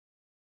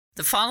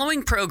The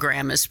following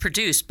program is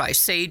produced by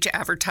Sage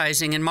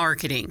Advertising and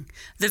Marketing.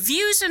 The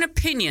views and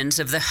opinions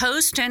of the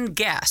host and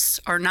guests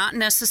are not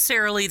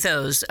necessarily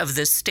those of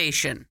this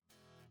station.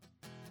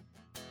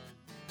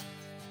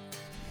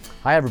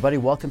 Hi, everybody.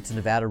 Welcome to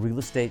Nevada Real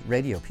Estate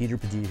Radio. Peter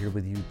Padilla here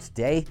with you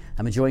today.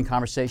 I'm enjoying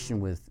conversation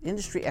with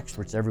industry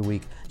experts every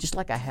week, just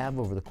like I have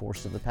over the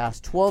course of the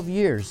past 12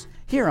 years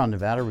here on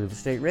Nevada Real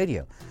Estate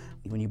Radio.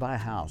 When you buy a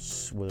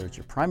house, whether it's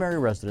your primary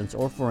residence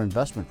or for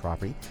investment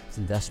property, it's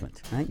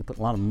investment, right? You put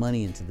a lot of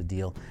money into the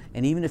deal.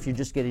 And even if you're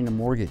just getting a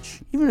mortgage,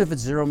 even if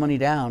it's zero money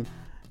down,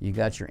 you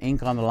got your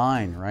ink on the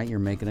line, right? You're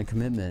making a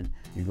commitment.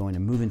 You're going to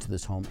move into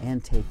this home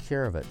and take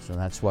care of it. So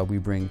that's why we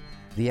bring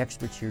the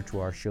experts here to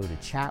our show to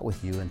chat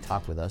with you and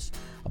talk with us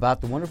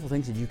about the wonderful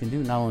things that you can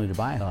do, not only to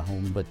buy a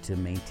home, but to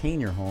maintain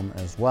your home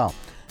as well.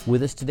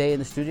 With us today in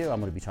the studio, I'm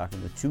going to be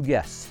talking with two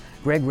guests.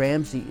 Greg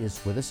Ramsey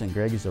is with us, and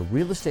Greg is a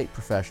real estate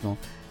professional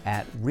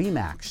at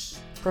RE/MAX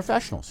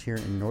Professionals here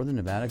in Northern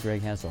Nevada.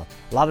 Greg has a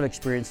lot of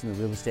experience in the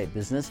real estate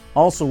business.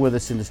 Also with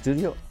us in the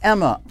studio,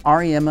 Emma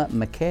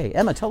McKay.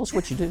 Emma, tell us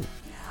what you do.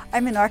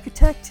 I'm an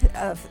architect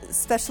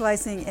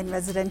specializing in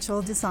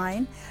residential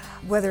design,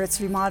 whether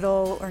it's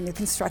remodel or new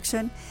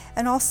construction.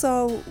 And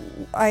also,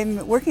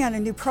 I'm working on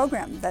a new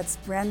program that's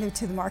brand new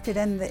to the market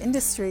and the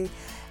industry,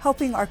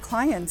 helping our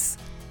clients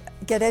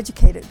get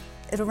educated.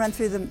 It'll run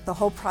through the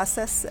whole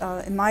process.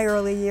 In my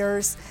early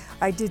years,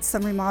 I did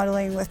some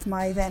remodeling with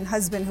my then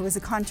husband, who was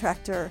a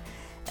contractor,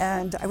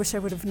 and I wish I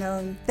would have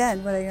known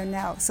then what I know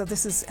now. So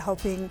this is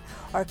helping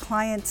our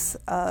clients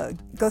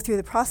go through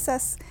the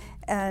process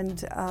and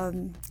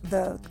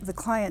the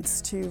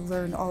clients to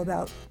learn all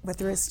about what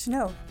there is to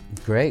know.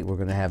 Great. We're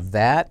going to have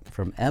that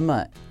from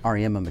Emma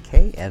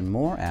McKay and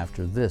more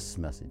after this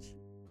message.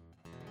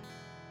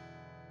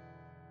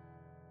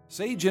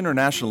 Sage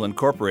International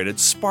Incorporated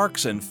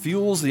sparks and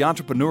fuels the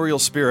entrepreneurial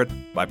spirit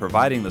by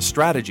providing the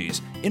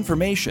strategies,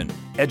 information,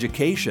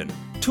 education,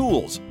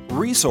 tools,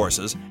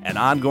 resources, and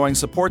ongoing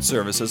support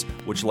services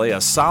which lay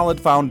a solid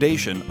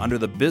foundation under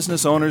the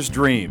business owner's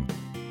dream.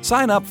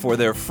 Sign up for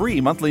their free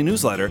monthly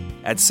newsletter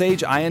at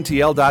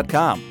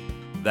sageintl.com.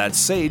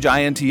 That's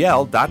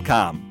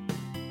sageintl.com.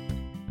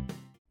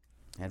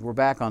 And we're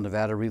back on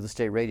Nevada Real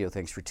Estate Radio.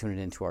 Thanks for tuning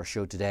in to our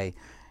show today.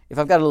 If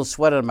I've got a little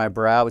sweat on my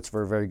brow, it's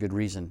for a very good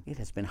reason. It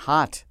has been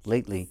hot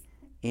lately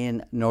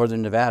in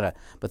Northern Nevada.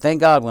 But thank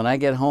God when I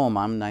get home,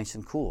 I'm nice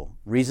and cool.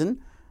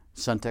 Reason?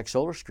 SunTech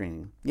solar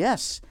screening.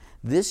 Yes,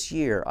 this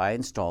year I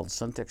installed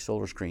SunTech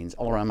solar screens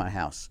all around my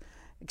house,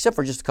 except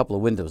for just a couple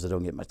of windows that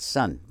don't get much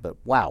sun. But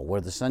wow,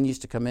 where the sun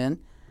used to come in,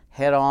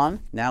 head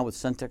on, now with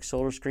SunTech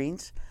solar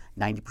screens,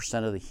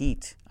 90% of the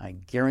heat, I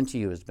guarantee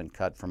you, has been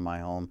cut from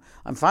my home.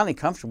 I'm finally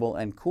comfortable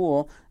and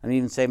cool. I'm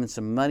even saving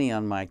some money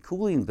on my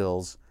cooling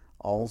bills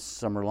all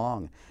summer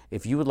long.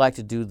 If you would like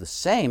to do the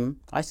same,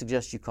 I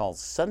suggest you call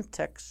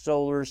SunTech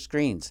Solar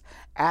Screens.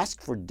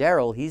 Ask for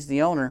Daryl, he's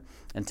the owner,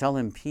 and tell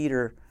him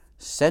Peter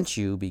sent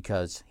you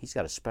because he's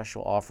got a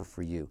special offer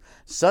for you.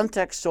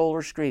 SunTech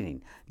Solar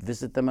Screening.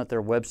 Visit them at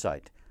their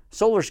website,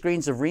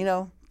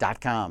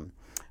 solarscreensofreno.com.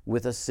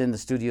 With us in the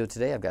studio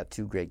today, I've got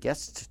two great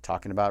guests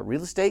talking about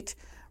real estate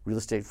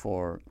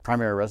for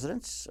primary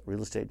residents,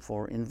 real estate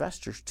for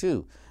investors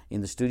too. In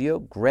the studio,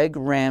 Greg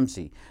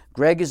Ramsey.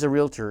 Greg is a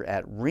realtor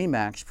at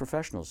RE/MAX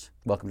Professionals.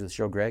 Welcome to the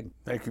show, Greg.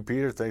 Thank you,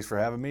 Peter. Thanks for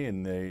having me.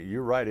 And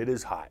you're right, it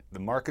is hot. The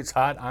market's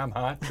hot. I'm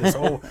hot.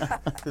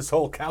 This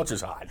whole couch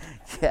is hot.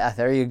 Yeah,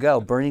 there you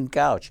go. Burning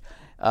couch.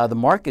 The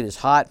market is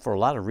hot for a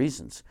lot of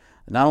reasons.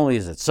 Not only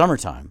is it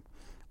summertime,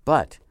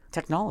 but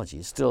technology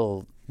is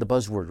still the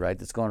buzzword, right,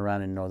 that's going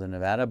around in Northern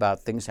Nevada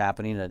about things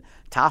happening at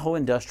Tahoe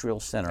Industrial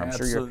Center. I'm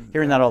sure you're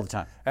hearing that all the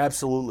time.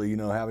 Absolutely. You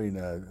know,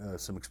 having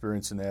some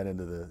experience in that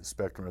end of the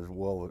spectrum as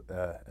well,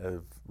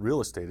 of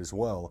real estate as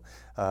well.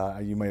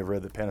 You may have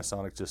read that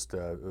Panasonic just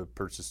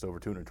purchased over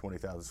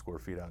 220,000 square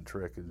feet out in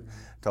Trick,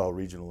 Tahoe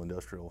Regional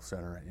Industrial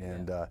Center.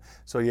 And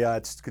so, yeah,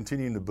 it's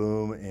continuing to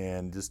boom,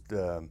 and just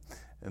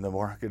and the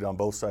market on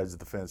both sides of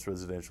the fence,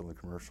 residential and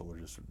commercial, are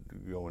just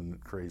going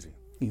crazy.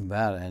 You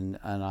bet, and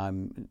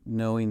I'm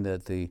knowing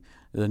that the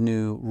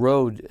new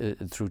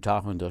road through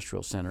Tahoe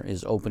Industrial Center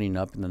is opening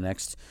up in the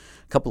next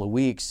couple of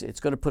weeks.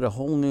 It's going to put a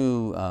whole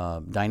new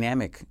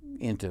dynamic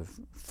into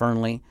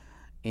Fernley,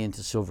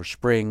 into Silver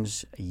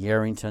Springs,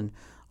 Yerington.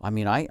 I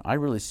mean, I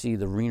really see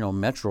the Reno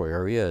metro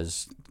area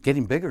as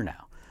getting bigger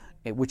now,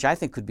 which I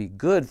think could be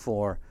good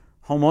for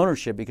home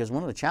ownership, because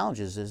one of the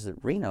challenges is that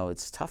Reno,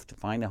 it's tough to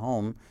find a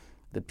home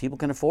that people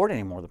can afford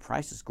anymore. The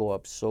prices go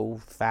up so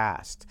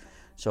fast.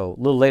 So a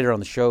little later on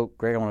the show,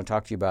 Greg, I want to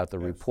talk to you about the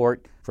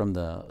report from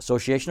the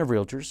Association of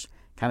Realtors,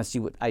 kind of see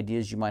what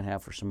ideas you might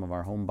have for some of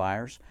our home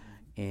buyers,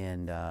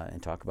 and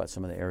talk about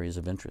some of the areas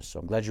of interest.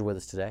 So I'm glad you're with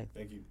us today.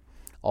 Thank you.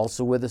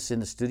 Also with us in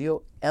the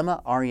studio, Emma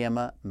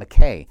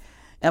McKay.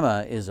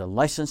 Emma is a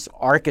licensed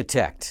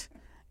architect,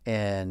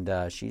 and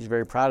she's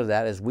very proud of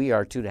that, as we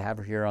are too, to have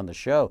her here on the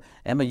show.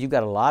 Emma, you've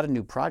got a lot of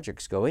new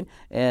projects going,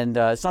 and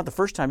it's not the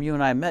first time you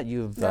and I met.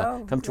 You've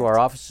come to our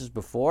offices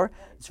before.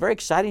 It's very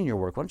exciting, your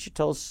work. Why don't you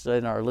tell us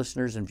and our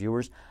listeners and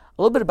viewers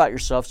A little bit about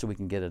yourself so we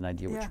can get an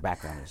idea what Yeah. your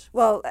background is.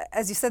 Well,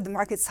 as you said, the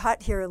market's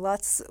hot here.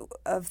 Lots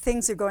of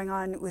things are going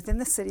on within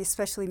the city,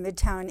 especially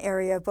Midtown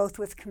area, both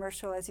with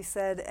commercial, as you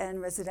said,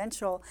 and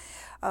residential.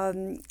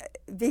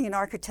 Being an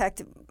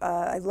architect,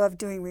 I love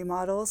doing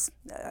remodels.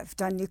 I've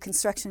done new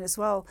construction as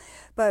well.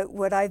 But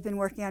what I've been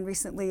working on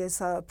recently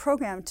is a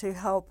program to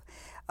help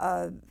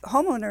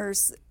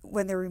homeowners,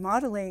 when they're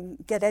remodeling,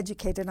 get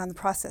educated on the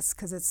process,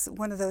 because it's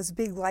one of those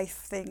big life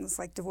things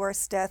like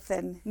divorce, death,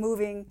 and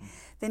moving.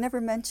 They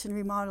never mention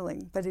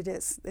remodeling, but it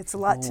is. It's a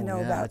lot to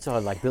know about. It's all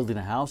like building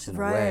a house in a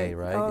Right. way,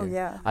 right? Oh,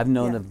 yeah. I've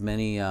known Yeah. of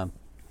many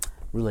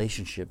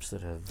relationships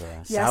that have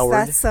Yes,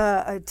 soured, that's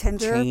a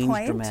tender changed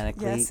point.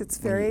 dramatically. Yes, it's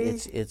And very.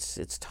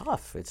 it's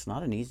tough. It's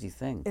not an easy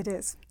thing. It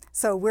is.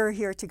 So we're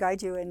here to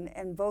guide you,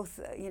 and both,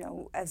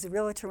 as a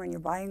realtor, when you're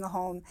buying a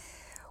home,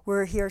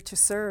 we're here to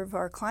serve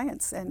our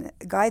clients and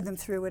guide them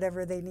through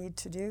whatever they need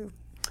to do.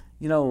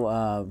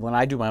 When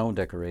I do my own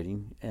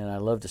decorating, and I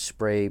love to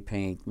spray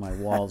paint my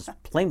walls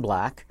plain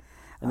black,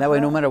 and that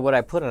way, no matter what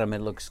I put on them, it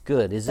looks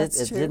good. Is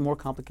That's it true. more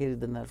complicated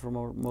than that for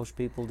most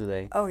people? Do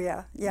they? Oh,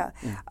 yeah.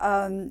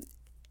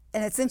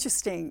 And it's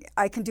interesting.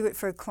 I can do it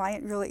for a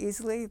client really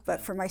easily,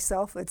 but for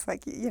myself, it's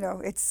like,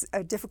 it's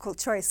a difficult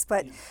choice.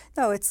 But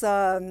no, it's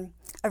a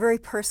very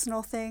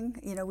personal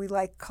thing. We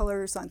like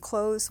colors on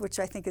clothes, which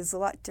I think is a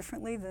lot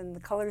differently than the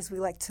colors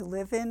we like to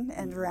live in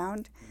and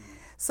around.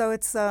 So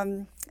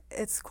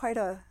it's quite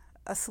a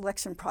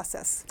selection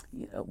process.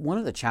 One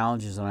of the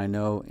challenges that I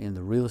know in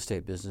the real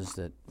estate business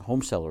that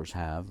home sellers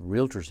have,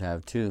 realtors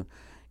have too,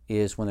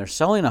 is when they're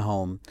selling a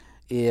home,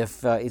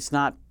 if it's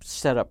not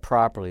set up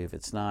properly, if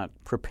it's not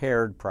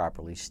prepared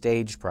properly,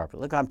 staged properly.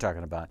 Look what I'm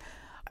talking about.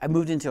 I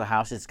moved into a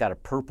house that's got a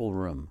purple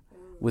room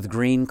with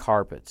green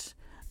carpets.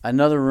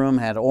 Another room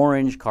had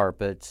orange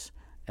carpets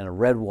and a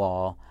red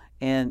wall.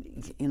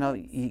 And,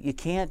 you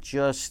can't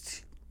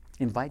just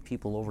invite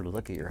people over to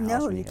look at your house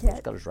No, when you have those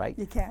can't. colors, right?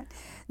 You can't.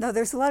 No,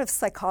 there's a lot of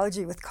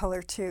psychology with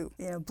color too.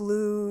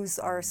 Blues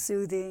are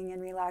soothing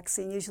and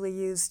relaxing, usually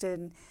used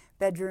in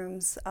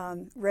bedrooms.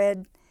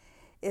 Red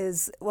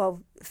is,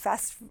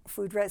 fast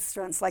food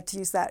restaurants like to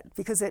use that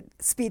because it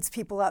speeds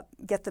people up,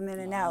 get them in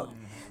and out.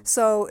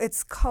 So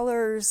it's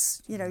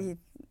colors,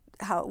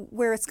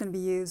 where it's going to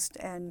be used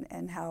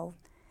and how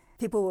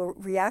people will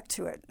react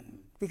to it,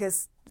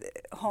 because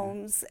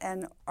homes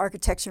and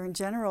architecture in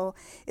general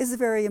is a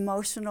very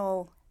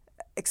emotional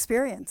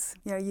experience.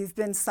 You've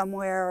been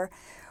somewhere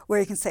where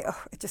you can say,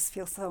 oh, it just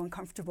feels so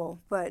uncomfortable,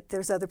 but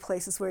there's other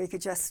places where you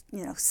could just,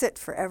 sit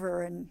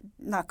forever and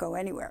not go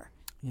anywhere.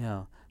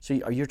 Yeah. So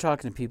you're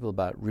talking to people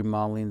about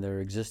remodeling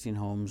their existing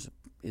homes.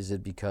 Is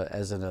it because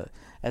as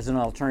an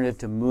alternative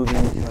to moving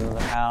to another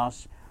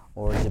house,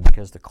 or is it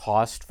because the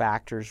cost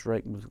factors,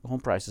 right? Home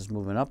prices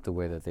moving up the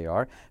way that they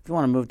are. If you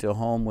want to move to a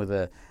home with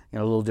a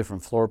little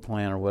different floor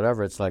plan or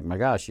whatever, it's like, my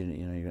gosh,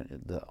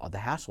 the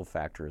hassle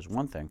factor is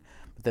one thing,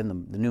 but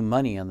then the new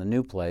money on the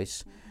new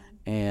place,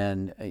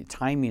 and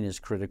timing is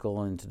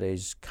critical in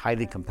today's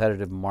highly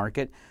competitive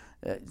market.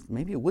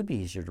 Maybe it would be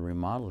easier to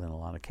remodel in a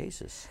lot of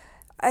cases.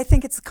 I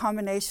think it's a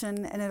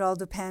combination, and it all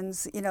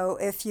depends.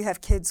 If you have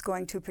kids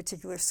going to a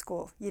particular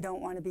school, you don't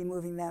want to be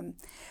moving them.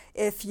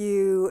 If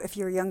you're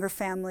a younger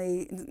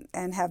family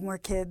and have more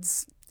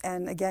kids,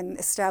 and again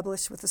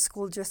established with the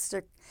school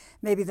district,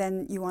 maybe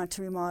then you want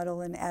to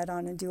remodel and add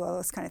on and do all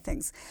those kind of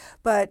things.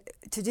 But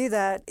to do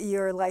that,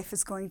 your life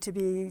is going to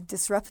be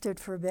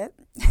disrupted for a bit.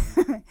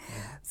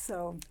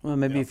 So. Well,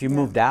 maybe if you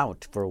moved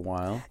out for a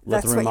while,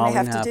 let That's the what you may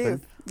remodeling have to happen,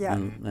 do.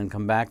 Yeah. and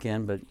come back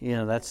in. But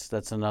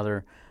that's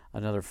another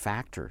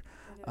factor.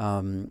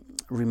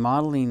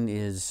 Remodeling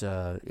is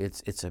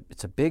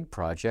it's a big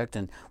project,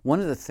 and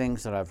one of the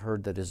things that I've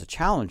heard that is a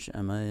challenge,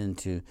 Emma,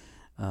 into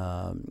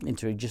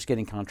just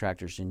getting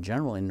contractors in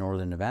general in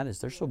Northern Nevada is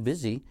they're so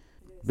busy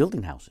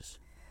building houses.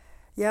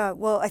 Yeah,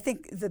 well, I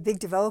think the big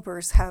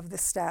developers have the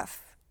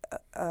staff.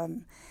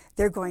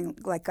 They're going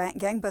like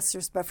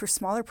gangbusters, but for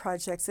smaller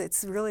projects,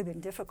 it's really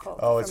been difficult.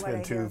 Oh, from it's what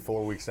been I hear.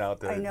 4 weeks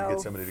out to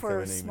get somebody to come in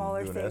and even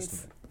smaller do an things.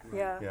 estimate.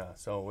 Yeah. Yeah,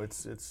 so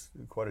it's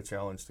quite a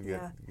challenge to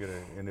get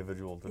an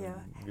individual to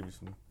give you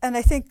some. And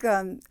I think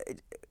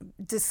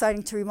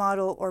deciding to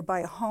remodel or buy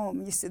a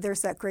home,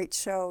 there's that great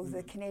show,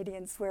 The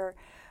Canadians, where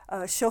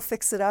she'll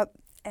fix it up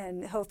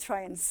and he'll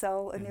try and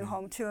sell a new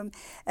home to him.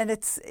 And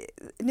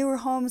newer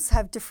homes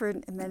have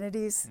different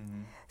amenities,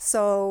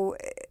 so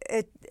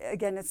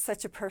it's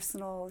such a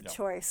personal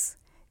choice.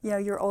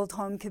 Your old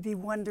home could be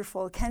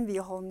wonderful, it can be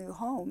a whole new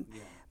home,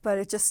 but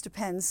it just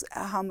depends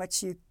how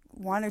much you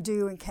want to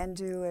do and can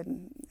do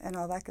and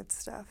all that good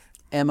stuff.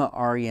 Emma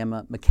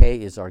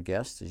McKay is our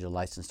guest. She's a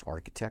licensed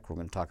architect. We're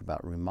going to talk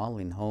about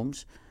remodeling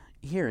homes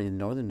here in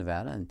Northern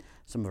Nevada and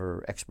some of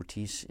her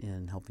expertise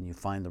in helping you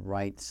find the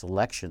right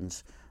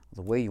selections of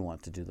the way you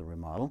want to do the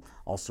remodel.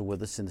 Also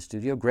with us in the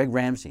studio, Greg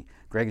Ramsey.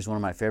 Greg is one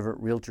of my favorite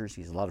realtors.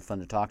 He's a lot of fun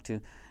to talk to,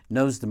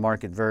 knows the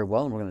market very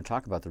well, and we're going to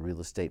talk about the real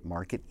estate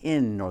market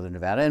in Northern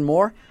Nevada and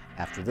more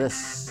after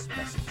this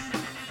message.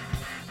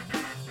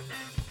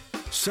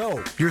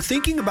 So, you're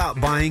thinking about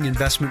buying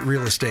investment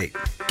real estate.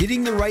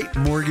 Getting the right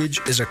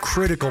mortgage is a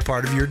critical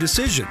part of your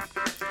decision.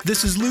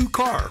 This is Lou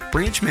Carr,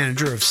 branch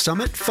manager of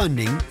Summit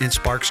Funding in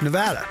Sparks,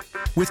 Nevada.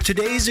 With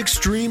today's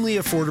extremely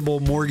affordable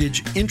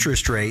mortgage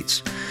interest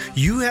rates,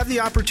 you have the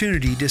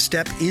opportunity to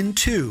step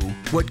into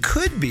what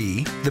could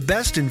be the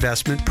best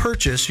investment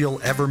purchase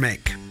you'll ever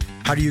make.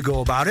 How do you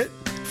go about it?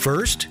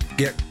 First,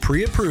 get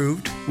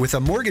pre-approved with a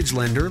mortgage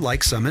lender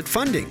like Summit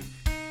Funding.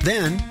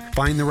 Then,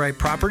 find the right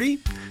property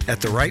at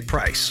the right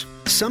price.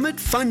 Summit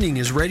Funding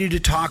is ready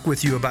to talk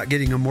with you about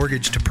getting a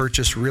mortgage to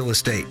purchase real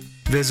estate.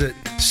 Visit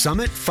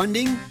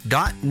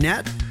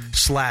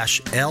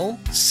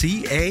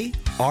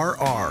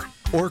summitfunding.net/LCARR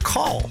or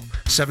call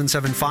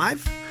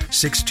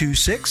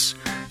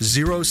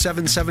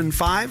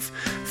 775-626-0775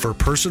 for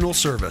personal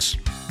service.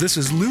 This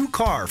is Lou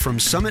Carr from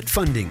Summit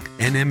Funding,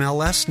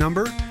 NMLS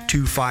number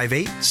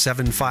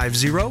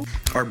 258750.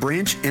 Our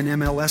branch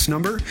NMLS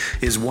number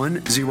is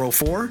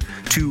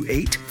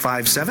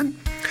 1042857.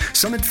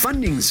 Summit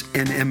Funding's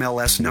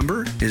NMLS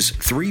number is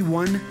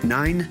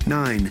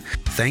 3199.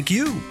 Thank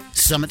you.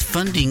 Summit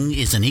Funding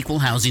is an equal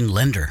housing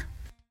lender.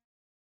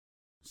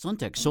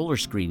 Suntech Solar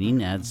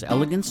Screening adds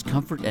elegance,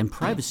 comfort, and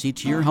privacy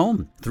to your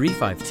home.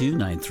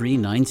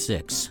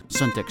 352-9396.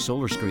 Suntech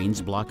Solar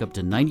Screens block up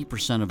to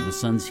 90% of the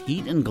sun's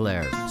heat and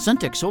glare.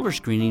 Suntech Solar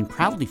Screening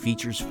proudly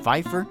features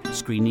Pfeiffer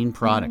screening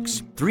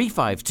products.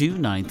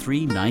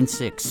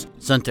 352-9396.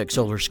 Suntech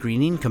Solar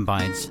Screening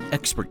combines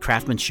expert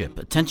craftsmanship,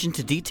 attention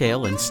to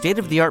detail, and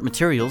state-of-the-art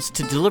materials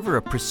to deliver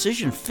a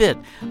precision fit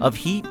of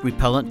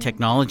heat-repellent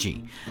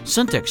technology.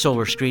 Suntech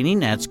Solar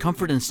Screening adds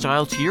comfort and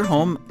style to your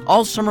home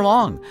all summer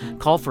long.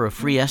 Call for a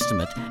free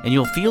estimate, and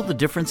you'll feel the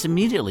difference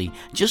immediately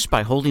just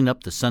by holding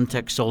up the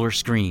Suntech Solar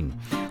Screen.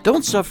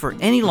 Don't suffer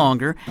any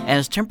longer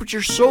as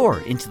temperatures soar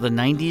into the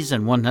 90s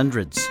and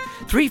 100s.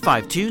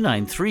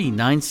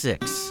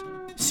 352-9396.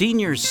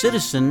 Senior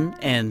citizen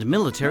and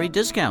military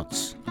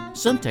discounts.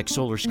 Suntech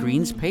Solar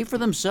Screens pay for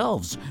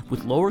themselves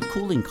with lower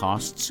cooling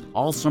costs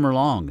all summer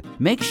long.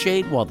 Make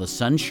shade while the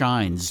sun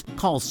shines.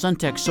 Call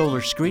Suntech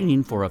Solar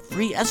Screening for a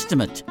free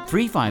estimate.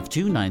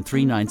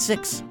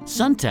 352-9396.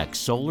 Suntech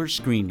Solar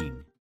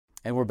Screening.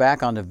 And we're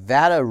back on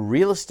Nevada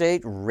Real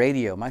Estate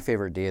Radio. My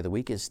favorite day of the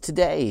week is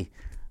today,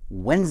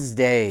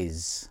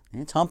 Wednesdays.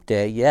 It's hump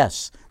day,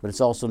 yes, but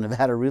it's also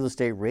Nevada Real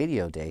Estate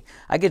Radio Day.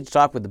 I get to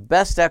talk with the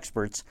best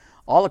experts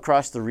all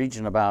across the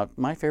region about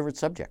my favorite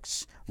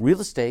subjects,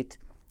 real estate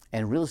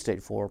and real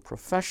estate for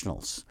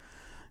professionals.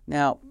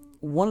 Now,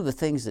 one of the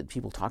things that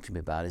people talk to me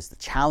about is the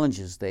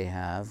challenges they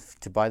have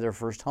to buy their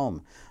first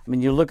home. I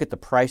mean, you look at the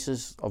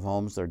prices of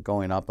homes, they're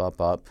going up,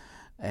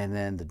 and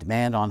then the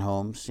demand on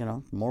homes,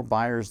 more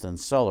buyers than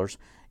sellers.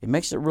 It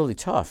makes it really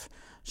tough.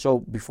 So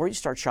before you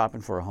start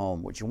shopping for a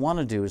home, what you want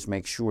to do is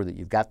make sure that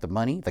you've got the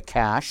money, the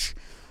cash,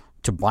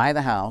 to buy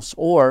the house,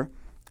 or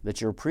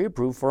that you're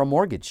pre-approved for a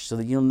mortgage so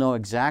that you'll know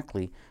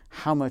exactly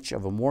how much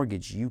of a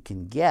mortgage you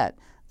can get.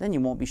 Then you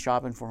won't be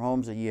shopping for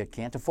homes that you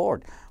can't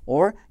afford.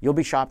 Or you'll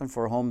be shopping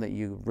for a home that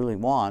you really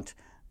want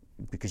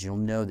because you'll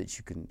know that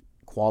you can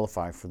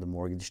qualify for the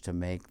mortgage to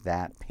make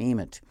that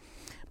payment.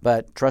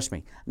 But trust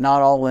me,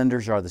 not all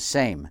lenders are the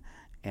same.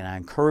 And I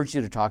encourage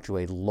you to talk to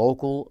a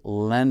local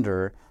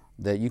lender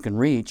that you can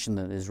reach and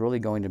that is really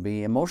going to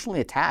be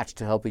emotionally attached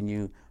to helping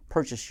you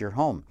purchase your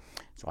home.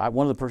 So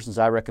one of the persons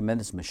I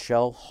recommend is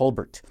Michelle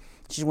Hulbert.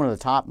 She's one of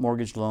the top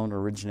mortgage loan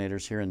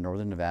originators here in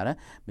Northern Nevada.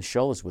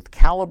 Michelle is with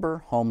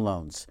Caliber Home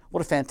Loans.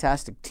 What a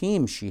fantastic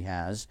team she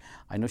has.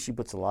 I know she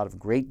puts a lot of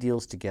great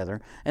deals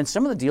together, and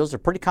some of the deals are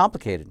pretty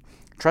complicated.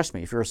 Trust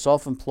me, if you're a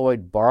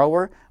self-employed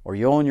borrower or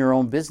you own your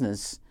own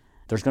business,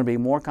 there's going to be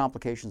more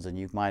complications than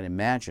you might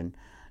imagine.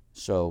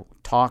 So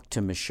talk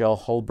to Michelle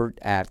Hulbert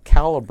at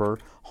Caliber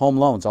Home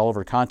Loans. All of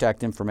her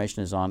contact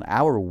information is on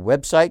our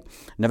website,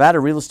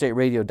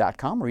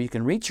 NevadaRealEstateRadio.com, or you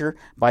can reach her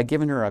by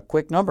giving her a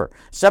quick number,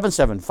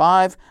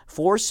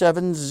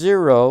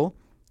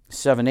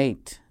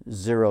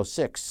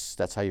 775-470-7806.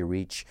 That's how you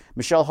reach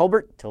Michelle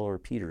Hulbert. Tell her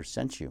Peter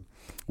sent you.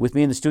 With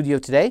me in the studio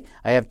today,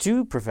 I have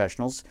two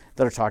professionals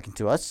that are talking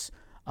to us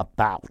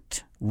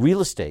about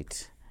real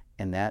estate.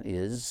 And that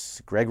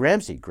is Greg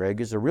Ramsey.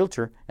 Greg is a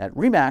realtor at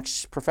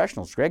RE/MAX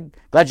Professionals. Greg,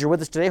 glad you're with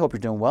us today. Hope you're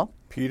doing well.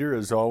 Peter,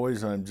 as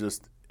always, I'm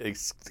just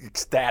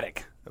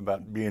ecstatic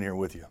about being here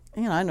with you.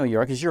 I know you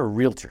are because you're a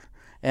realtor.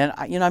 And,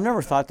 I've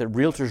never thought that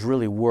realtors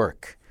really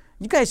work.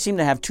 You guys seem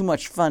to have too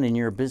much fun in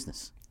your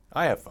business.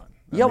 I have fun.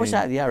 We always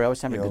have a good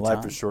time.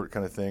 Life is short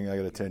kind of thing. I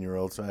got a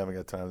 10-year-old, so I haven't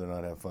got time to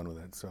not have fun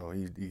with it. So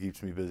he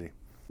keeps me busy.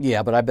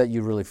 Yeah, but I bet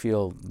you really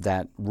feel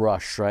that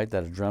rush, right,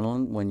 that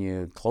adrenaline when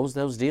you close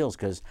those deals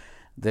because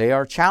they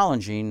are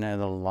challenging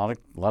and a lot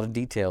of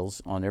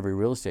details on every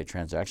real estate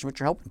transaction, but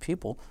you're helping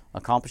people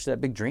accomplish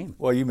that big dream.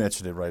 Well, you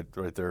mentioned it right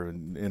there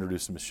and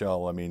introducing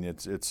Michelle. I mean,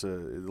 it's a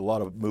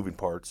lot of moving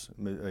parts.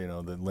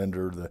 The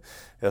lender, the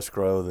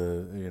escrow,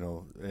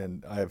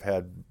 and I have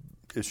had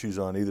issues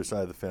on either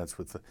side of the fence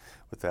with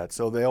that.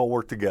 So they all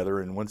work together,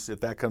 and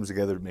if that comes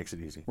together, it makes it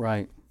easy.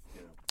 Right.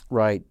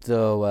 Right,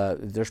 though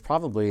there's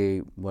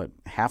probably,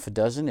 half a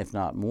dozen, if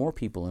not more,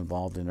 people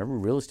involved in every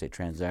real estate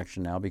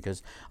transaction now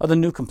because of the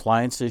new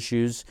compliance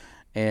issues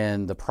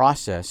and the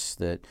process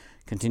that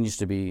continues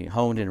to be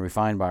honed and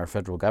refined by our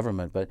federal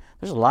government. But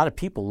there's a lot of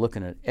people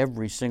looking at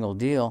every single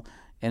deal,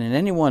 and in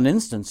any one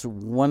instance,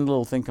 one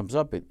little thing comes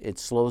up, it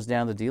slows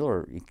down the deal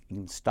or you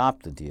can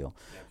stop the deal.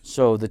 Yep.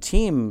 So the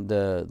team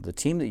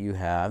that you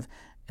have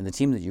and the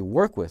team that you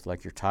work with,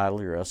 like your title,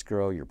 your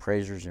escrow, your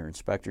appraisers, your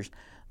inspectors,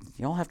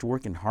 you all have to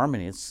work in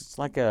harmony. It's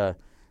like a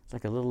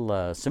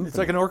little symphony. It's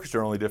like an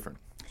orchestra, only different.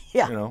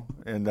 Yeah. You know,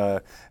 and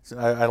so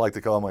I like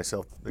to call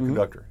myself the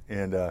conductor.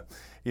 And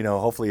you know,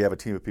 hopefully you have a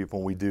team of people,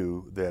 and we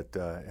do,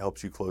 that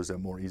helps you close that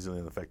more easily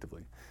and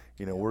effectively.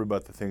 You know, worry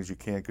about the things you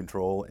can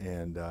control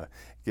and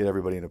get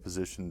everybody in a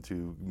position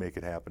to make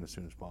it happen as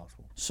soon as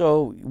possible.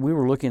 So we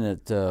were looking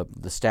at the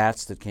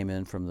stats that came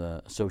in from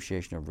the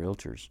Association of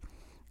Realtors,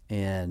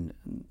 and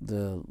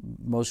the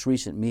most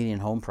recent median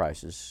home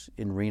prices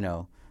in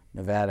Reno,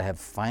 Nevada, have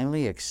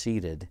finally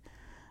exceeded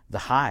the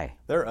high.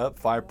 They're up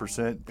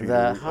 5%, Peter,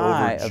 the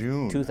high over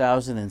June of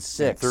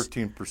 2006.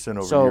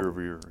 13% year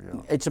over year.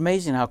 Yeah. It's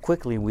amazing how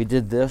quickly we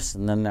did this,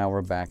 and then now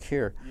we're back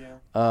here.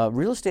 Yeah.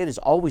 Real estate is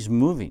always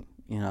moving,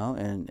 you know,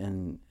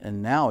 and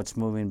now it's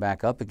moving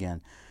back up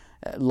again.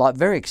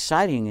 Very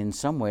exciting in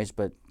some ways,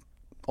 but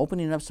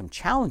opening up some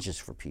challenges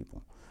for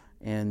people.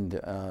 And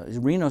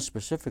Reno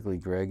specifically,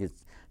 Greg, it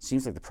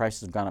seems like the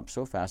prices have gone up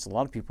so fast. A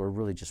lot of people are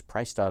really just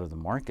priced out of the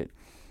market.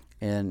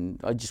 And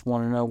I just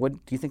want to know, what do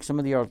you think some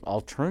of the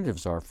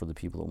alternatives are for the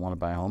people that want to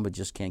buy a home but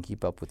just can't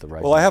keep up with the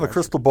rise? Well, I have a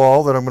crystal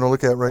ball that I'm going to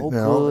look at right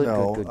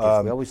now. Good.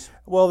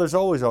 Well, there's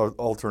always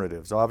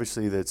alternatives.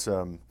 Obviously, that's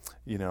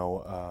you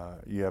know,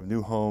 you have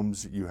new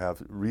homes, you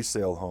have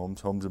resale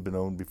homes. Homes have been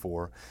owned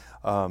before,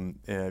 and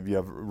you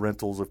have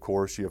rentals, of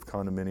course. You have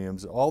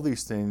condominiums. All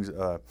these things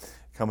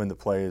come into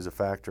play as a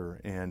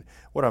factor. And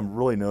what I'm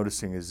really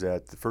noticing is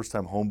that the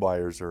first-time home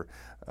buyers are,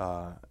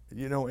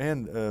 you know,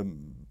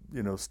 and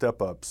you know,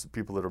 step-ups,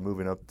 people that are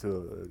moving up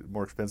to a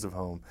more expensive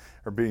home,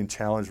 are being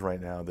challenged right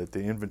now that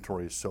the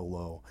inventory is so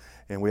low.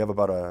 And we have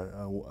about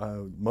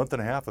a month and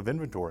a half of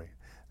inventory.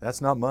 That's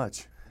not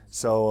much.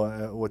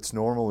 So what's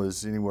normal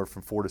is anywhere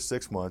from 4 to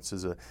 6 months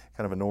is a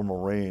kind of a normal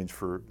range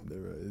for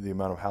the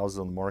amount of houses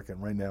on the market.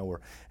 And right now,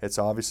 it's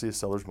obviously a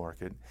seller's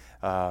market,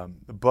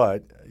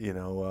 but you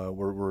know,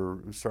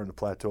 we're starting to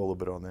plateau a little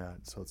bit on that.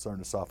 So it's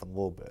starting to soften a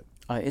little bit.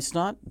 It's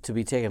not to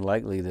be taken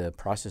lightly, the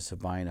process of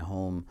buying a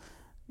home.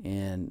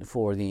 And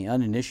for the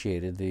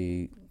uninitiated,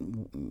 the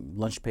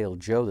lunch pail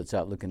Joe that's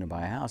out looking to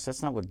buy a house,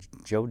 that's not what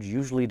Joe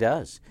usually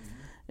does.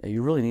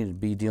 You really need to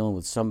be dealing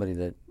with somebody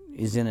that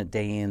is in it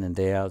day in and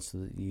day out so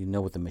that you know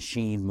what the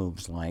machine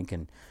moves like.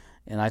 And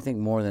I think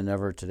more than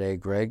ever today,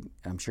 Greg,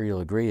 I'm sure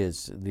you'll agree,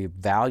 is the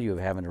value of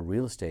having a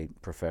real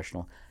estate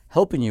professional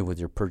helping you with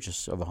your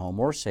purchase of a home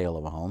or sale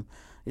of a home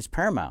is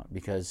paramount,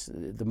 because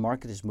the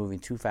market is moving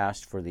too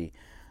fast for the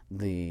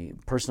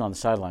person on the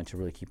sideline to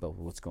really keep up with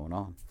what's going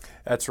on.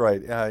 That's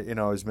right. You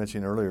know, I was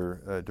mentioning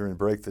earlier during the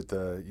break that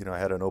you know, I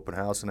had an open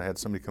house and I had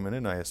somebody come in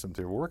and I asked them if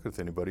they were working with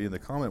anybody, and the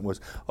comment was,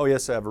 "Oh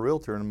yes, I have a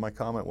realtor." And my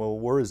comment, "Well,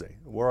 where is he?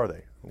 Where are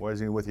they? Why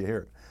isn't he with you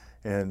here?"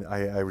 And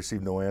I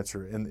received no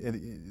answer.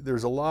 And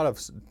there's a lot of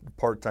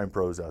part-time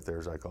pros out there,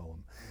 as I call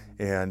them.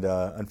 And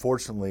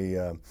unfortunately,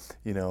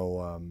 you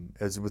know,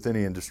 as with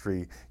any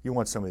industry, you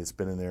want somebody that's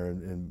been in there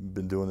and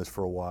been doing this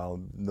for a while,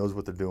 knows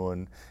what they're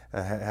doing,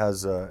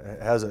 has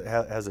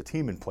a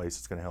team in place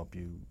that's going to help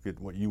you get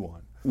what you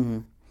want. Mm-hmm.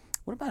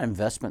 What about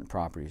investment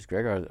properties,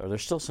 Greg? Are there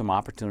still some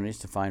opportunities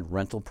to find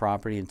rental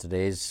property in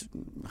today's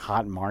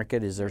hot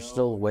market? Is there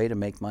still a way to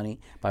make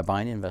money by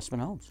buying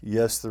investment homes?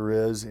 Yes, there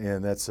is,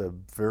 and that's a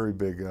very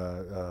big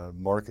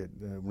market.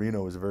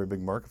 Reno is a very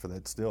big market for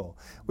that still.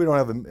 We don't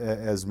have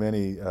as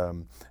many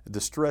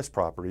distressed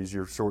properties,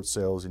 your short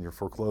sales and your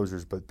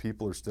foreclosures, but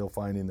people are still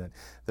finding that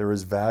there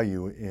is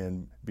value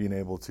in being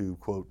able to,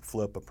 quote,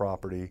 flip a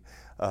property,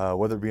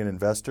 whether it be an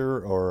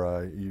investor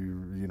or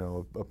you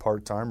know, a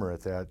part-timer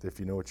at that, if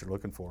you know what you're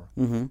looking for.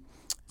 Mm-hmm.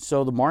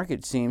 So the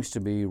market seems to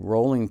be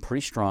rolling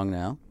pretty strong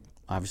now.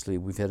 Obviously,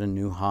 we've hit a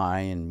new high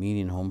in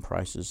median home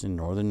prices in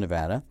northern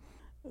Nevada.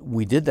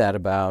 We did that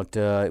about,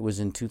 it was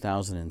in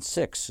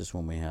 2006 is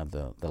when we had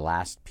the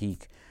last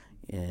peak.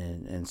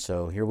 And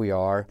so here we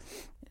are,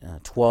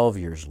 12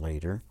 years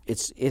later.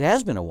 It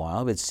has been a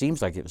while, but it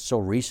seems like it was so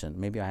recent.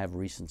 Maybe I have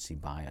recency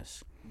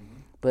bias.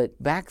 Mm-hmm.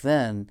 But back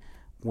then,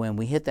 when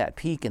we hit that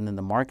peak and then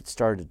the market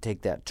started to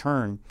take that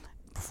turn,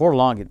 before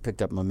long it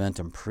picked up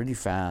momentum pretty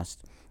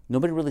fast.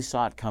 Nobody really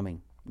saw it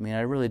coming. I mean,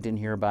 I really didn't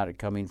hear about it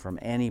coming from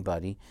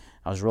anybody.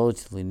 I was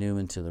relatively new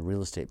into the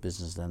real estate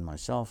business then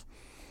myself.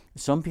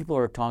 Some people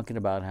are talking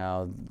about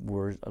how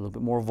we're a little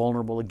bit more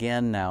vulnerable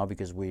again now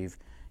because we've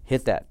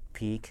hit that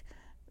peak.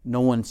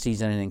 No one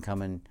sees anything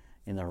coming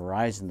in the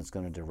horizon that's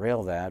going to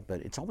derail that,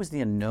 but it's always the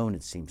unknown,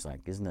 it seems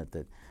like, isn't it?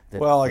 That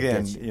well,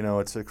 again, you know,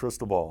 it's a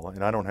crystal ball,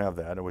 and I don't have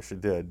that. I wish I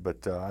did,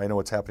 but I know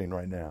what's happening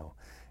right now.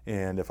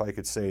 And if I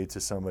could say to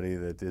somebody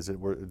that is it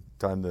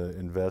time to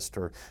invest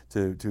or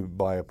to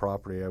buy a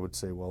property, I would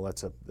say, well,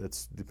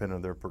 that's dependent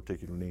on their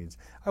particular needs.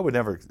 I would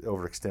never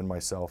overextend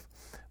myself.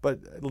 But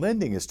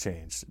lending has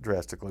changed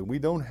drastically. We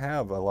don't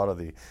have a lot of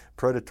the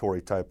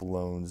predatory type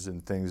loans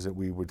and things that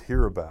we would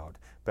hear about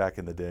back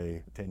in the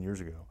day 10 years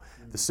ago.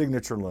 The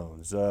signature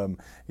loans, a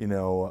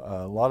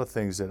lot of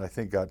things that I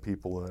think got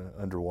people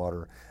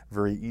underwater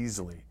very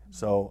easily.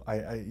 So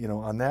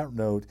on that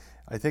note,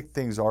 I think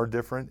things are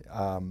different,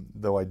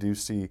 though I do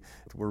see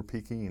we're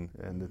peaking,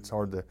 and it's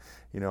hard to,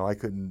 I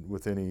couldn't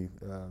with any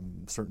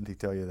certainty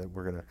tell you that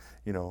we're going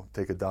to,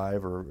 take a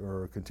dive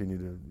or continue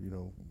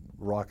to,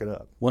 rock it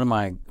up. One of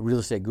my real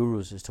estate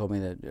gurus has told me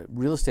that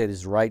real estate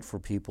is right for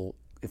people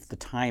if the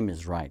time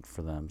is right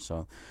for them.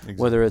 So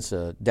whether it's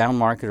a down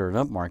market or an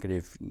up market,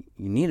 if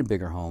you need a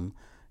bigger home,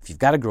 if you've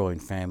got a growing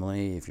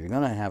family, if you're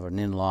going to have an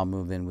in-law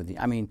move in with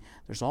you,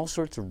 there's all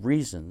sorts of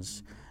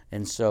reasons.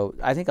 And so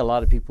I think a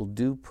lot of people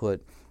do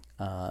put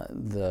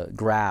the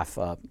graph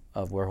up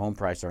of where home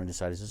prices are and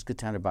decide, is this a good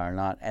time to buy or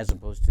not, as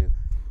opposed to,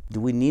 do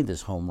we need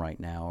this home right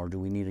now, or do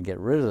we need to get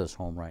rid of this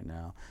home right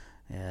now?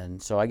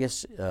 And so I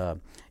guess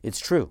it's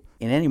true.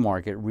 In any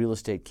market, real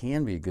estate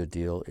can be a good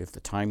deal if the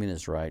timing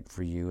is right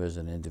for you as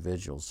an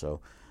individual. So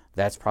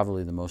that's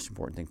probably the most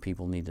important thing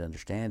people need to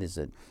understand, is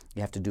that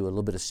you have to do a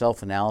little bit of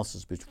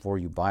self-analysis before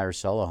you buy or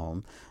sell a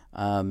home.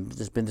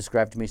 It's been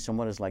described to me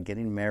somewhat as like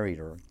getting married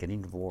or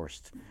getting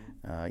divorced.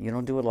 You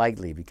don't do it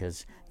lightly,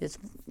 because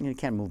you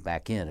can't move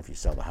back in if you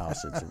sell the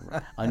house. It's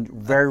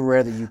very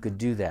rare that you could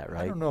do that,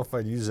 right? I don't know if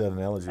I'd use that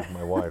analogy with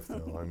my wife,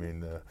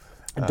 though.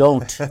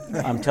 Don't.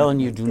 I'm telling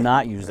you, do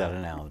not use that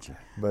analogy.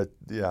 But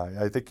yeah,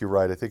 I think you're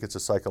right. I think it's a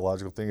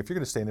psychological thing. If you're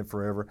going to stay in it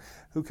forever,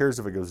 who cares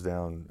if it goes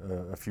down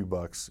a few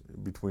bucks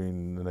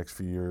between the next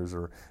few years,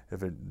 or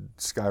if it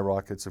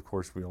skyrockets? Of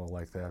course, we don't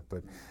like that.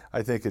 But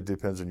I think it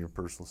depends on your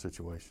personal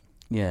situation.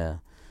 Yeah.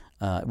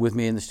 With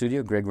me in the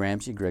studio, Greg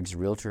Ramsey. Greg's a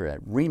realtor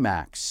at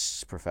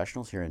RE/MAX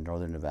Professionals here in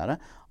Northern Nevada.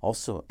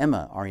 Also,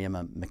 Emma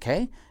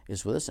McKay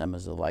is with us.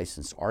 Emma's a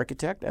licensed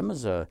architect.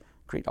 Emma's a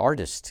great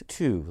artist,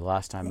 too. The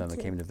last time Emma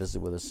came to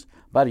visit with us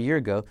about a year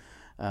ago,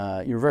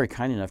 you were very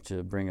kind enough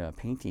to bring a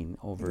painting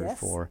over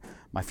for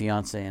my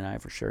fiance and I,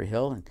 for Sherry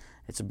Hill. And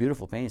it's a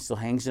beautiful painting. It still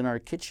hangs in our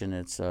kitchen.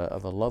 It's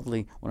of a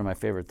lovely, one of my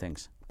favorite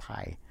things,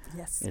 pie.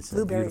 Yes, it's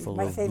blueberry, a beautiful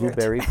my little favorite.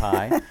 blueberry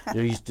pie. Are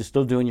you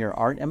still doing your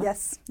art, Emma?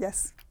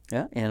 Yes.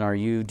 Yeah,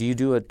 and do you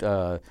do it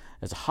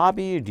as a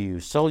hobby, or do you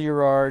sell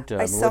your art?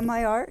 I sell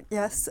my art,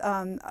 yes.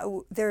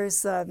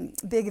 There's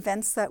big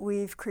events that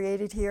we've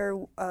created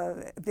here,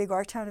 a big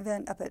Art Town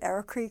event up at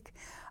Arrow Creek.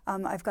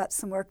 I've got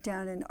some work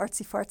down in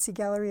Artsy Fartsy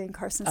Gallery in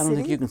Carson City. I don't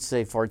think you can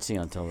say fartsy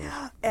on television.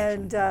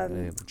 And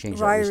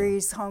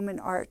Ryerie's Home and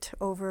Art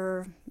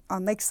over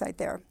on Lakeside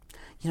there.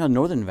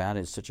 Northern Nevada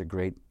is such a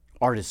great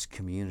artist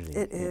community.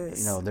 It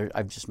is.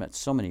 I've just met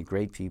so many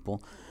great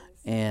people.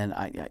 And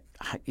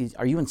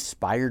are you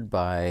inspired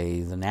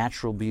by the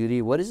natural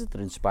beauty? What is it that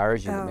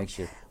inspires you, that makes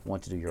you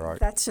want to do your art?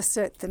 That's just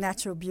it, the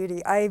natural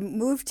beauty. I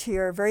moved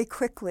here very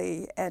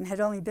quickly and had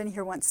only been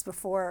here once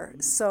before.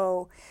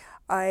 So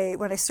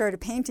when I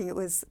started painting, it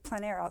was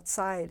plein air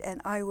outside,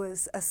 and I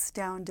was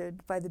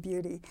astounded by the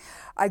beauty.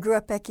 I grew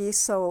up back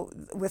east, so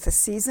with the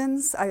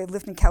seasons, I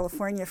lived in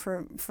California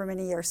for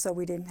many years, so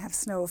we didn't have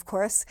snow, of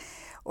course,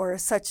 or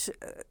such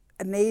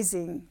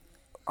amazing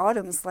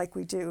autumns like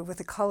we do with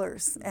the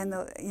colors, and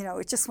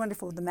it's just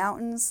wonderful. The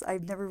mountains,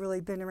 I've never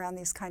really been around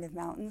these kind of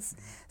mountains,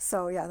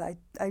 so yeah,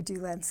 I do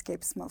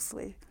landscapes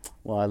mostly.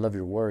 Well, I love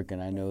your work,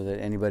 and I know that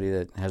anybody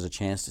that has a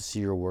chance to see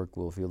your work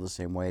will feel the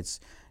same way. It's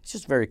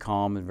just very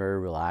calm and very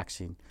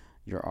relaxing,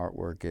 your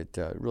artwork. It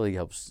really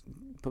helps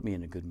put me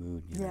in a good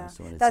mood.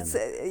 So that's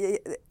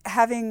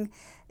having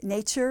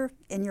nature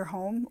in your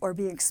home or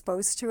being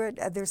exposed to it.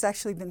 There's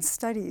actually been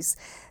studies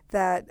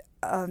that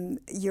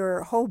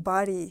your whole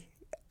body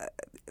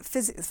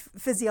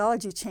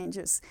physiology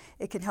changes.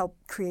 It can help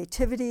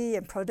creativity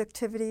and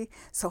productivity.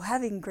 So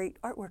having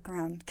great artwork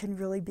around can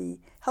really be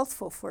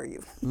healthful for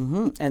you.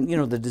 Mm-hmm.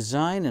 And the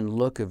design and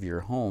look of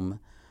your home,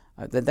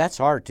 that's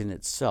art in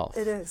itself.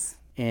 It is.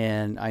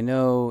 And I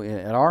know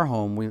at our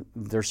home,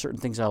 there's certain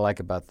things I like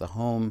about the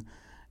home,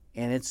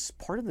 and it's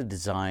part of the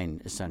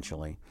design,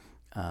 essentially.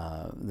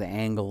 The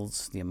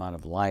angles, the amount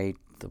of light,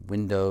 the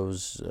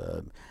windows,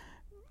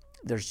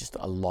 there's just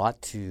a lot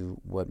to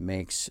what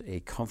makes a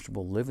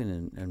comfortable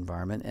living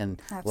environment.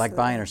 And Absolutely. Like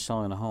buying or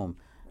selling a home,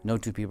 no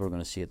two people are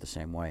going to see it the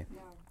same way.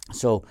 No.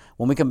 So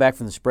when we come back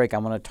from this break, I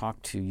want to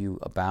talk to you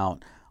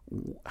about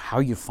how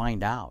you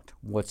find out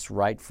what's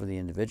right for the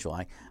individual.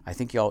 I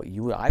think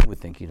I would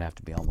think you'd have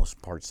to be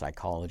almost part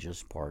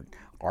psychologist, part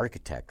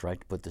architect, right,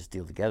 to put this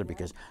deal together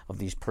because of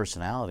these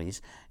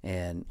personalities.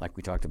 And like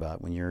we talked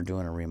about, when you're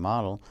doing a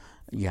remodel,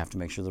 you have to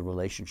make sure the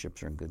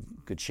relationships are in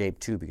good shape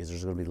too, because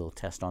there's going to be a little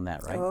test on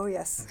that, right? Oh,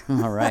 yes.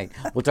 All right.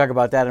 We'll talk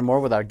about that and more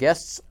with our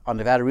guests on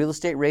Nevada Real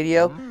Estate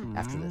Radio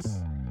after this.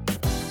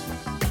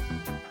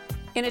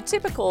 In a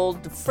typical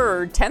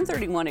deferred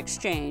 1031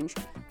 exchange,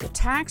 the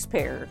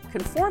taxpayer,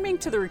 conforming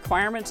to the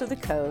requirements of the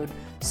code,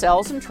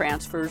 sells and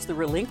transfers the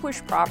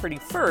relinquished property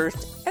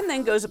first and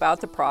then goes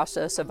about the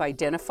process of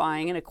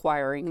identifying and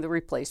acquiring the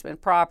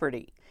replacement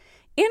property.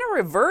 In a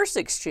reverse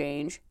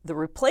exchange, the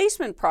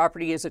replacement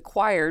property is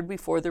acquired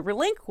before the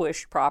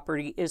relinquished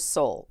property is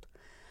sold.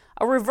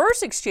 A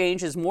reverse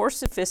exchange is more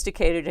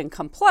sophisticated and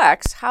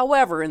complex.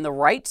 However, in the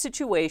right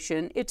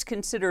situation, it's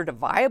considered a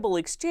viable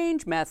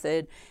exchange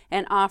method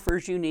and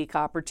offers unique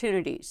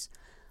opportunities.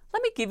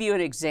 Let me give you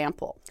an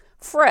example.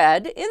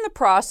 Fred, in the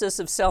process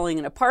of selling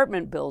an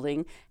apartment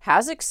building,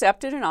 has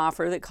accepted an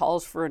offer that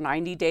calls for a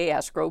 90-day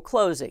escrow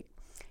closing.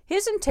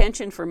 His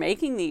intention for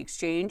making the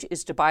exchange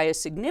is to buy a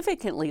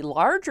significantly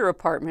larger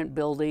apartment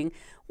building,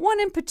 one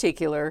in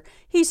particular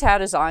he's had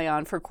his eye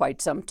on for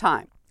quite some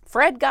time.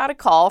 Fred got a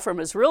call from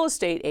his real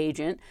estate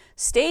agent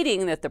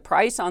stating that the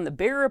price on the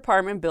bigger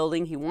apartment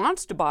building he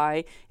wants to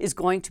buy is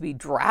going to be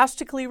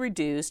drastically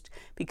reduced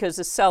because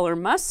the seller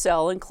must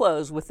sell and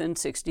close within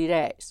 60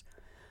 days.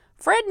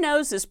 Fred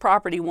knows this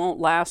property won't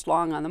last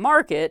long on the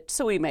market,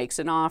 so he makes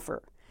an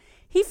offer.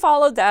 He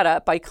followed that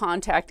up by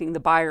contacting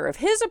the buyer of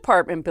his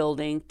apartment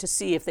building to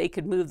see if they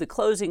could move the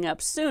closing up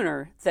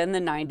sooner than the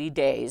 90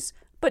 days,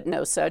 but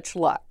no such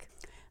luck.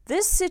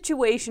 This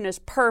situation is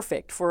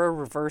perfect for a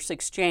reverse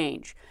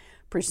exchange.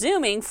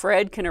 Presuming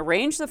Fred can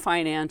arrange the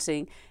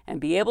financing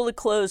and be able to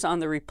close on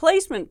the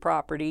replacement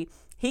property,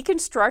 he can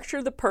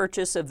structure the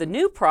purchase of the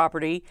new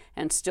property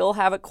and still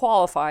have it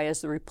qualify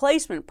as the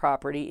replacement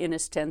property in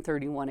his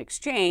 1031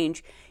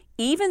 exchange,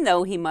 even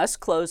though he must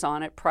close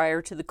on it prior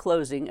to the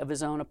closing of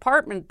his own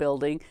apartment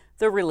building,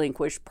 the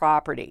relinquished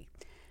property.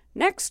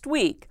 Next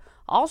week,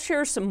 I'll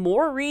share some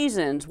more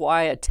reasons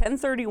why a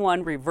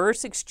 1031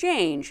 reverse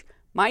exchange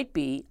might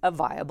be a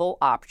viable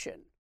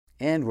option.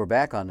 And we're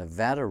back on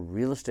Nevada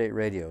Real Estate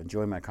Radio.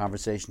 Enjoying my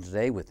conversation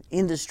today with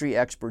industry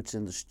experts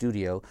in the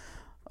studio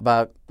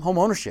about home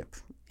ownership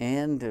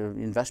and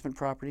investment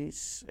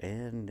properties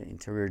and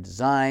interior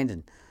design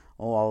and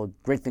all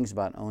great things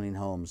about owning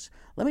homes.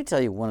 Let me tell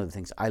you one of the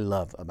things I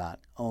love about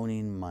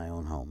owning my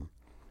own home.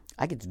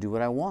 I get to do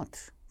what I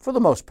want, for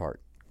the most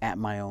part, at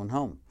my own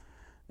home.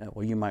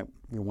 Well, you're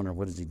wondering,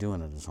 what is he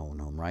doing at his own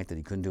home, right, that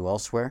he couldn't do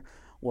elsewhere?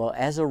 Well,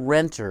 as a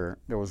renter,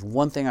 there was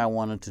one thing I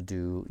wanted to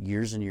do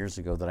years and years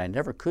ago that I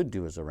never could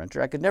do as a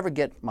renter. I could never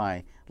get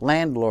my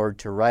landlord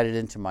to write it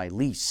into my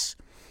lease.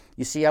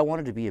 You see, I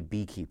wanted to be a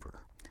beekeeper.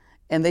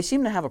 And they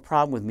seem to have a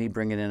problem with me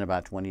bringing in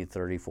about 20,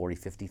 30, 40,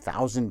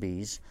 50,000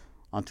 bees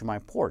onto my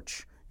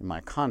porch in my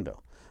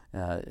condo.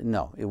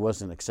 No, it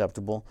wasn't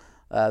acceptable.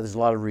 There's a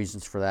lot of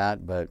reasons for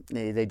that, but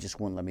they just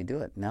wouldn't let me do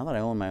it. Now that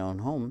I own my own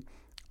home,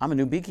 I'm a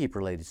new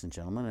beekeeper, ladies and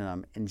gentlemen, and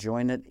I'm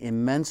enjoying it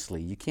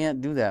immensely. You can't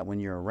do that when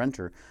you're a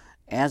renter.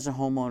 As a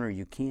homeowner,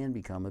 you can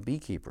become a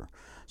beekeeper.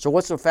 So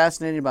what's so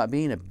fascinating about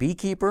being a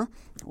beekeeper?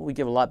 Well, we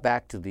give a lot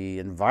back to the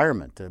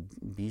environment.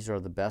 Bees are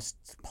the best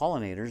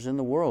pollinators in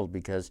the world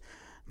because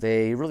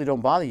they really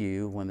don't bother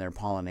you when they're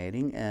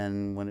pollinating,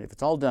 and if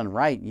it's all done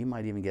right, you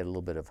might even get a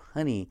little bit of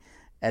honey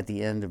at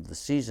the end of the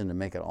season to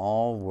make it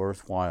all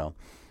worthwhile.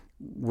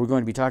 We're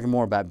going to be talking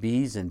more about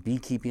bees and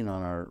beekeeping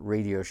on our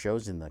radio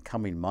shows in the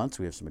coming months.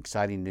 We have some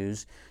exciting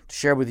news to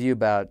share with you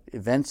about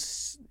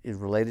events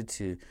related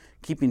to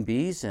keeping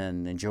bees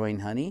and enjoying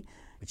honey.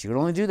 But you can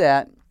only do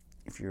that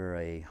if you're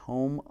a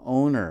home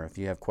owner. If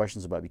you have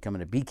questions about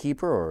becoming a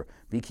beekeeper or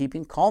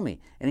beekeeping, call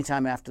me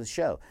anytime after the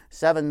show,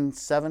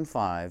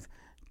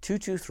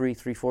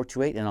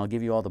 775-223-3428, and I'll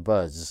give you all the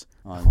buzz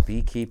on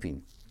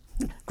beekeeping.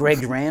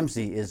 Greg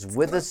Ramsey is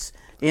with us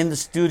in the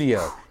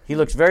studio. He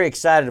looks very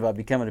excited about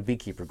becoming a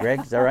beekeeper.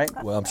 Greg, is that right?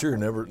 Well, I'm sure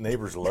your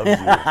neighbors love you.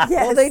 Yes.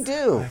 Well, they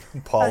do.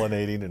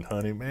 Pollinating and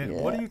honey. Man,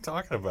 Yeah. what are you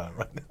talking about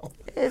right now?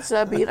 It's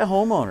being a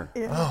homeowner.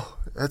 Oh,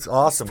 that's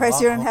awesome.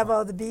 Surprised you don't have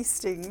all the bee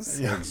stings.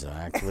 Yeah.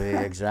 Exactly.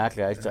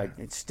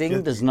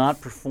 Sting does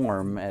not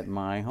perform at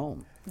my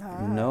home.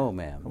 No,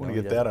 ma'am. I'm going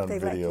to get that on They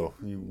let video.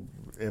 You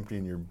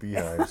emptying your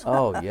beehives.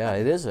 Oh, yeah,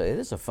 it is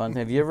a fun thing.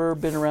 Have you ever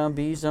been around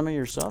bees, Emma,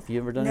 yourself? You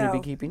ever done any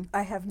beekeeping?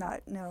 I have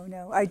not.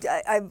 No. I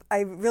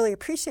really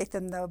appreciate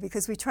them, though,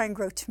 because we try and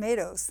grow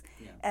tomatoes,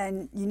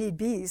 and you need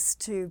bees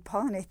to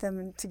pollinate them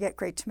and to get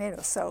great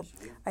tomatoes. So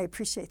I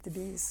appreciate the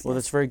bees. Well,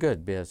 that's very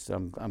good. Yes,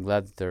 I'm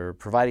glad that they're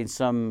providing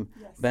some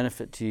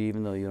benefit to you,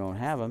 even though you don't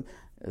have them,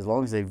 as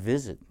long as they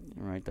visit.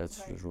 Right,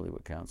 that's really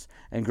what counts.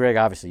 And Greg,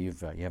 obviously, you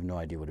have no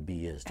idea what a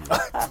bee is, do you?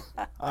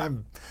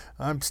 I'm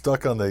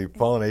stuck on the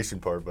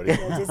pollination part, buddy.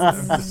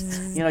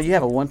 You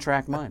have a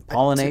one-track mind.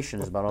 Pollination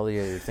is about all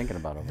you're thinking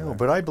about over there.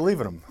 But I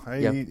believe in them. I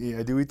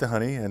Yep. do eat the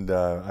honey, and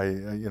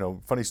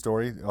funny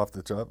story off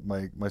the top.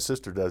 My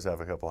sister does have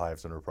a couple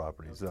hives on her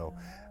property, so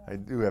I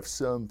do have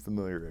some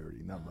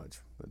familiarity, not much.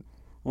 But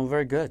Well,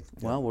 very good.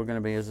 Well, we're going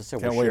to be, as I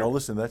said, can't wait. I'll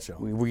listen to that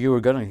show. You were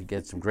going to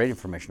get some great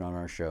information on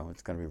our show.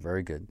 It's going to be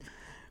very good.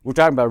 We're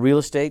talking about real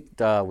estate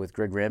with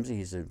Greg Ramsey.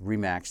 He's a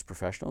RE/MAX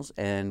Professionals,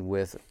 and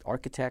with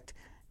architect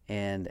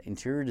and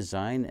interior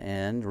design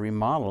and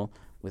remodel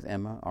with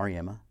Emma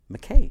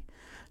McKay.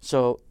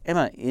 So,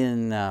 Emma,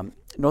 in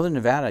Northern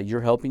Nevada,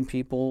 you're helping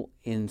people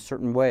in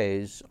certain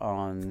ways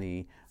on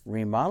the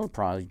remodel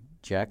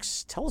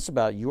projects. Tell us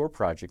about your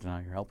project and how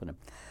you're helping them.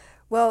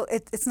 Well,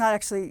 it's not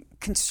actually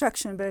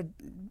construction, but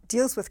it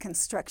deals with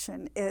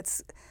construction.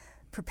 It's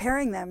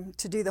preparing them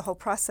to do the whole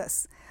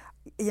process.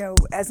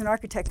 As an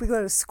architect, we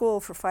go to school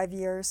for 5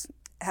 years,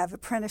 have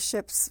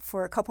apprenticeships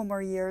for a couple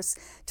more years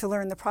to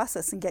learn the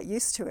process and get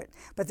used to it.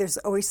 But there's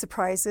always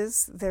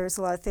surprises. There's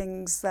a lot of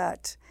things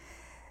that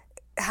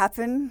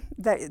happen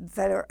that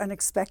are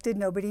unexpected,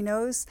 nobody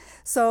knows.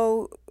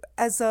 So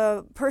as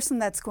a person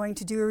that's going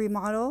to do a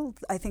remodel,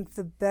 I think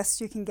the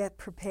best you can get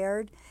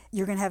prepared,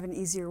 you're going to have an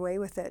easier way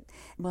with it.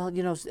 Well,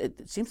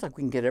 it seems like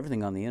we can get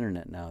everything on the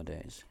internet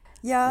nowadays.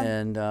 Yeah.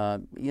 And,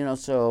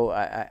 so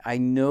I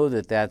know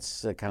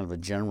that's kind of a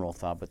general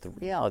thought, but the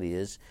reality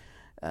is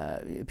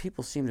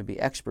people seem to be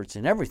experts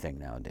in everything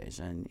nowadays.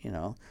 And,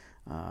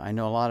 I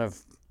know a lot of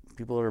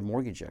people that are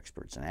mortgage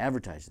experts and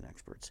advertising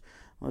experts.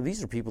 Well,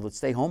 these are people that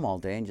stay home all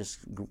day and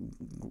just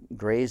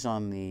graze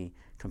on the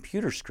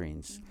computer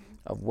screens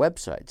of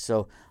websites.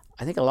 So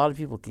I think a lot of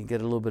people can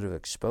get a little bit of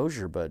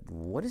exposure, but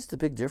what is the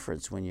big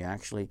difference when you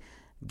actually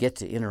get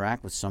to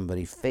interact with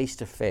somebody face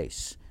to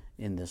face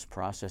in this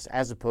process,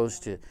 as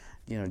opposed to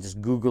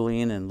just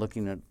Googling and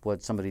looking at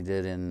what somebody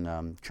did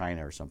in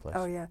China or someplace?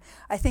 Oh yeah,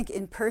 I think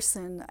in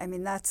person,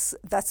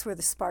 that's where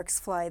the sparks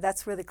fly.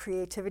 That's where the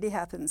creativity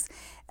happens.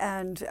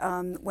 And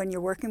when you're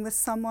working with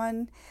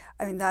someone,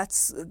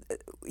 that's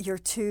your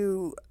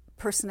two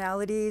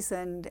personalities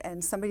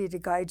and somebody to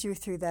guide you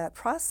through that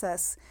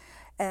process,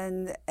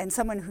 and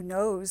someone who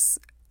knows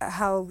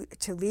how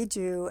to lead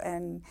you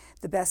and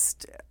the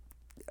best,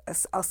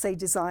 I'll say,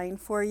 design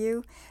for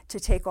you, to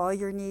take all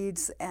your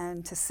needs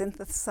and to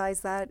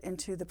synthesize that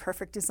into the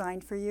perfect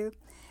design for you.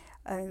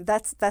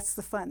 That's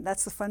the fun.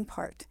 That's the fun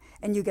part.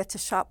 And you get to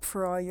shop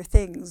for all your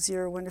things,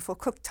 your wonderful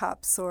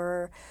cooktops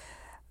or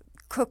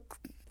cook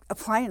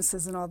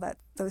appliances and all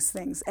those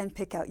things, and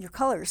pick out your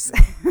colors.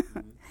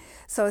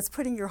 So it's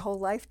putting your whole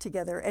life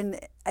together. And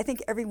I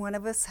think every one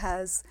of us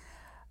has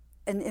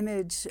an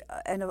image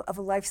of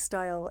a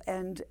lifestyle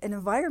and an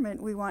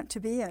environment we want to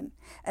be in.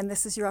 And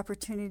this is your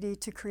opportunity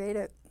to create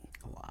it.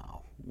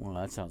 Wow. Well,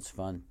 that sounds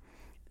fun.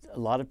 A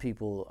lot of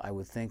people, I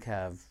would think,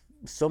 have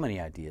so many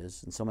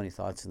ideas and so many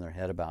thoughts in their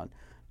head about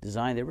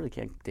design,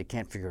 they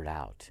can't figure it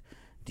out.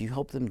 Do you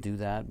help them do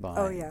that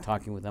by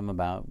talking with them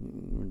about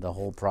the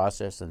whole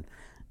process and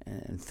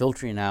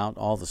filtering out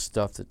all the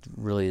stuff that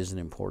really isn't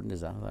important? Is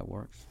that how that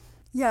works?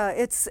 Yeah,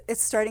 it's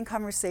starting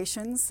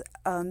conversations.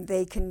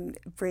 They can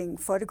bring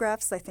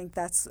photographs. I think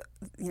that's,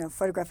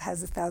 photograph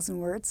has 1,000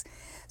 words.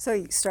 So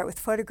you start with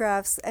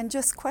photographs and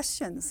just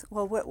questions.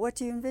 Well, what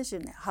do you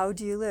envision? How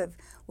do you live?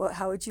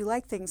 How would you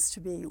like things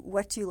to be?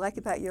 What do you like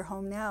about your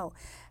home now?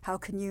 How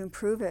can you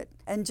improve it?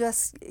 And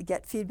just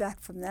get feedback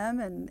from them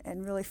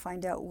and really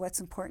find out what's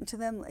important to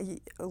them.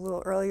 A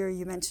little earlier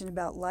you mentioned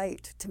about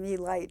light. To me,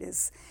 light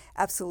is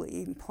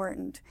absolutely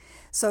important.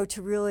 So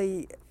to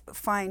really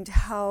find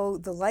how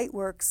the light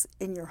works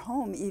in your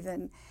home,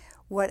 even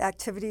what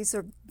activities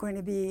are going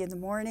to be in the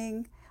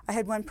morning. I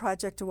had one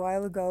project a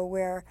while ago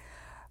where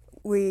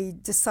we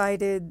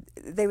decided,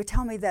 they would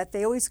tell me that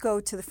they always go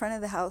to the front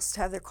of the house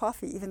to have their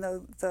coffee, even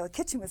though the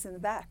kitchen was in the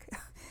back.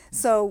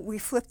 So we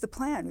flipped the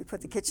plan. We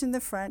put the kitchen in the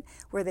front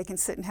where they can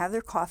sit and have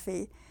their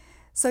coffee.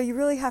 So you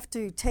really have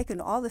to take in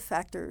all the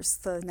factors,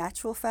 the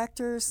natural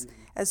factors,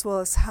 as well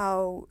as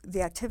how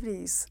the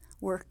activities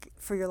work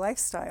for your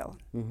lifestyle.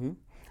 Mm-hmm.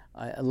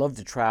 I love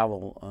to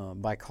travel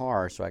by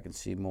car so I can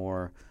see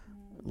more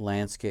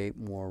landscape,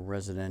 more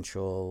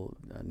residential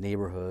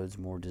neighborhoods,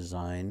 more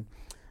design.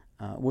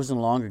 It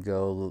wasn't long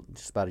ago,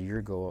 just about a year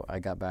ago, I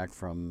got back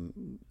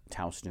from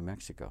Taos, New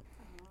Mexico.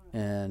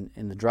 And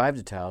in the drive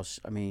to Taos,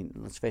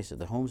 let's face it,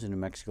 the homes in New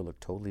Mexico look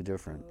totally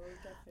different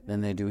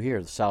than they do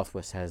here. The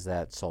Southwest has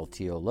that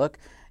Saltillo look.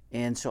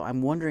 And so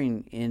I'm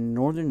wondering, in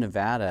Northern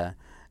Nevada,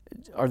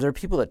 are there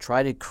people that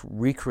try to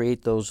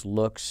recreate those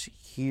looks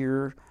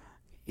here?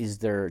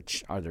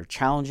 Are there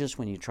challenges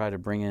when you try to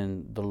bring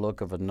in the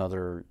look of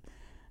another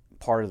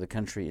part of the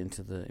country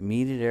into the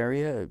immediate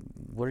area?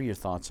 What are your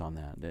thoughts on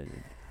that?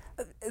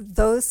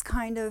 Those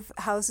kind of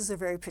houses are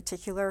very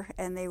particular,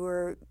 and they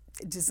were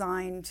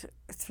designed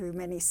through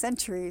many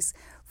centuries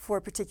for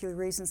particular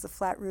reasons. The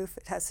flat roof,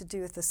 it has to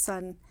do with the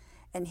sun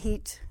and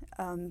heat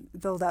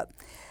buildup.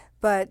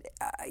 But,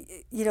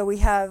 we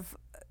have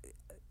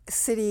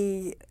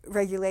city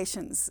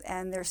regulations,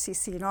 and there's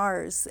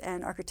CC&Rs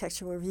and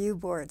architectural review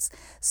boards.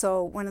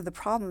 So one of the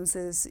problems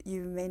is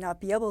you may not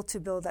be able to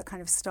build that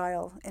kind of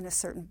style in a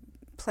certain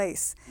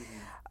place.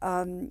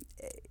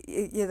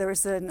 There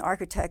was an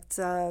architect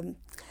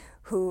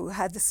who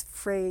had this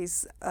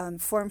phrase,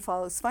 form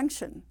follows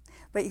function.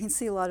 But you can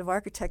see a lot of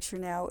architecture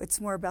now, it's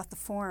more about the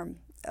form.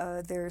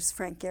 There's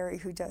Frank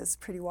Gehry, who does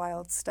pretty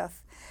wild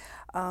stuff.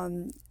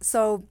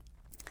 So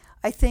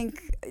I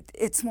think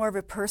it's more of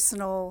a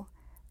personal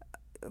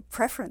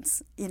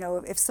preference.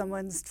 If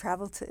someone's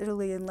traveled to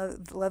Italy and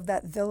love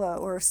that villa,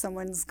 or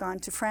someone's gone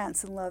to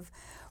France and love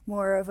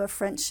more of a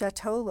French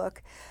chateau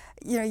look.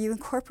 You know, you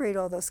incorporate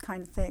all those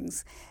kind of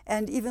things,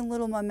 and even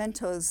little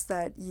mementos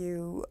that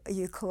you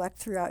collect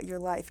throughout your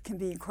life can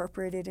be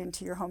incorporated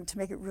into your home to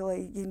make it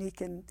really unique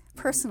and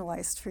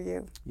personalized for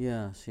you.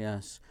 Yes,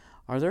 yes.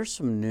 Are there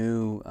some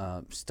new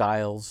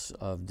styles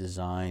of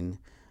design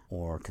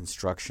or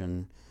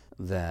construction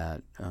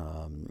that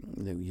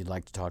you'd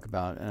like to talk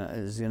about?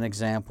 As an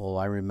example,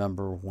 I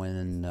remember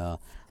when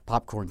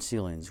popcorn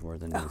ceilings were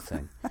the new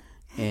thing,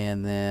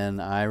 and then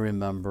I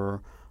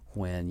remember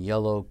when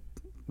yellow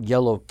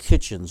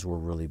kitchens were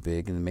really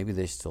big, and maybe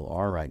they still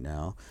are right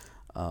now.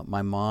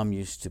 My mom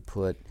used to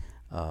put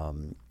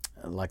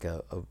like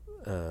a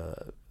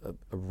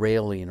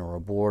railing or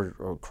a board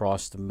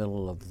across the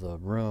middle of the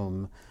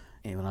room,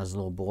 and when I was a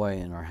little boy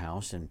in our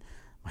house, and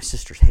my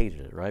sisters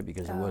hated it, right,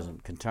 because it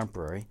wasn't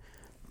contemporary.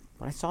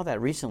 But I saw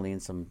that recently in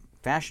some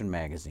fashion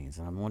magazines,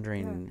 and I'm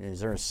wondering,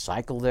 is there a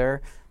cycle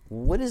there?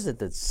 What is it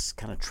that's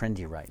kind of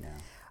trendy right now?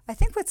 I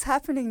think what's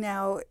happening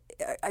now,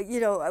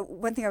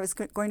 one thing I was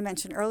going to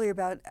mention earlier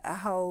about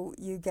how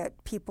you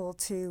get people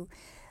to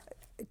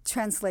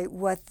translate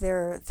what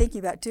they're thinking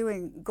about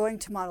doing, going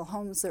to model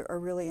homes are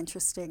really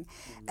interesting.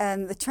 Mm-hmm.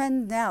 And the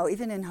trend now,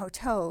 even in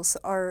hotels,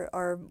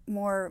 are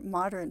more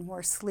modern,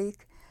 more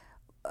sleek,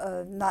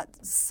 not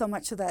so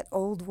much of that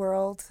old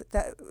world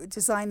that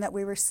design that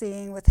we were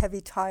seeing with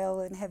heavy tile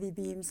and heavy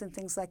beams and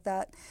things like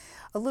that.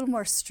 A little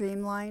more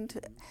streamlined.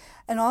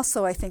 And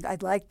also,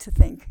 I'd like to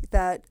think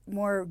that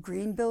more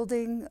green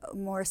building,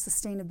 more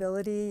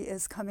sustainability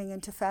is coming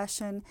into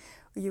fashion.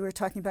 You were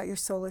talking about your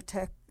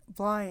Solotech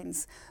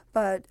blinds,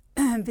 but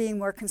being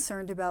more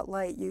concerned about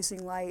light,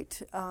 using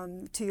light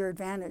to your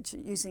advantage,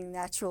 using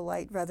natural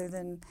light rather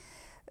than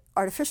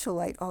artificial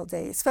light all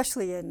day,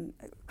 especially in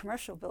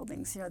commercial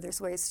buildings. You know,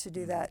 there's ways to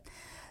do that.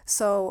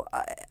 So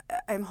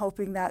I'm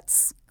hoping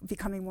that's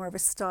becoming more of a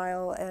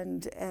style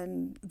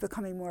and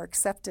becoming more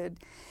accepted,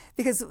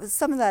 because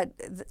some of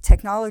that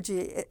technology,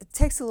 it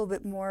takes a little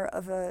bit more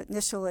of an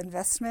initial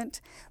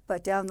investment,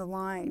 but down the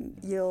line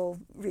you'll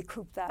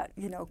recoup that,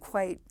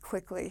 quite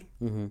quickly.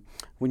 Mm-hmm.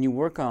 When you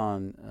work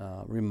on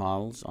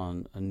remodels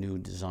on a new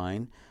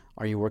design,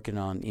 are you working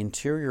on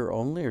interior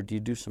only, or do you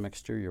do some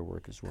exterior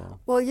work as well?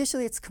 Well,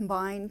 usually it's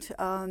combined.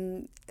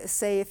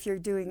 Say if you're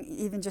doing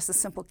even just a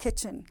simple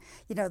kitchen,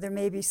 there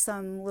may be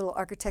some little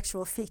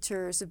architectural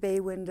features, a bay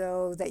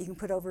window that you can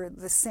put over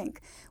the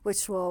sink,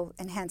 which will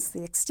enhance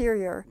the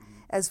exterior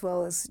as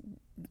well as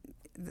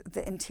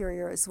the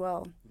interior as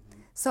well.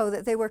 So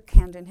that they work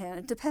hand in hand.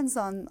 It depends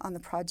on the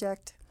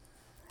project.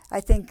 I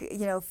think,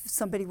 if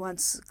somebody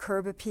wants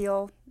curb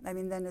appeal,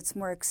 then it's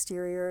more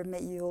exterior.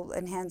 You'll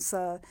enhance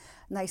a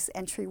nice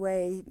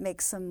entryway,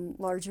 make some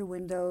larger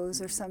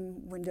windows or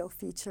some window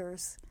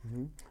features.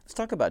 Mm-hmm. Let's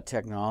talk about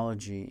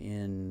technology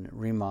in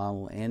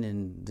remodel and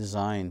in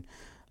design.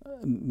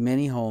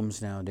 Many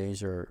homes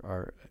nowadays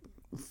are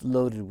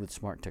loaded with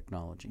smart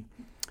technology.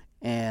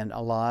 And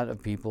a lot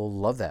of people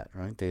love that,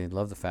 right? They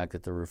love the fact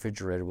that the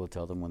refrigerator will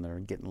tell them when they're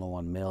getting low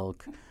on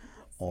milk,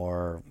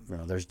 or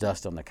there's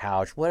dust on the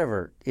couch,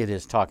 whatever it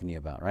is talking to you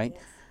about, right?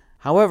 Yes.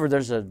 However,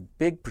 there's a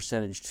big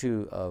percentage,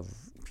 too, of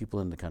people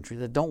in the country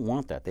that don't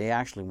want that. They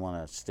actually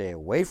want to stay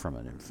away from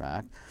it, in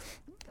fact.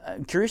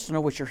 I'm curious to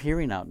know what you're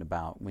hearing out and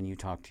about when you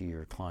talk to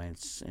your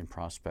clients and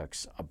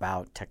prospects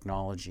about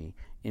technology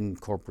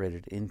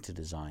incorporated into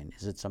design.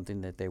 Is it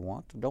something that they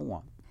want or don't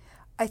want?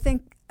 I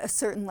think a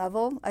certain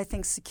level. I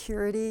think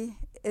security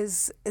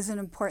is an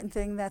important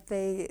thing that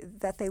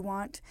they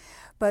want,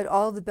 but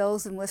all the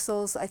bells and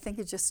whistles, I think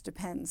it just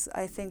depends.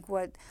 I think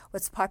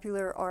what's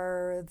popular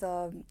are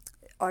the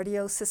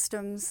audio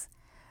systems.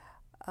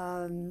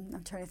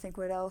 I'm trying to think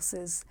what else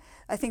is.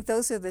 I think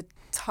those are the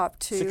top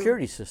two.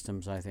 Security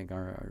systems, I think,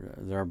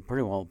 they're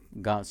pretty well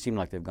seem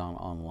like they've gone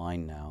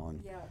online now,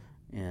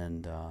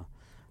 and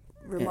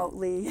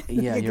remotely.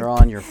 Yeah, you're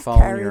on your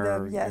phone,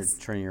 you're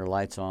turning your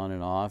lights on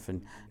and off.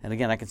 And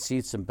again, I can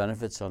see some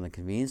benefits on the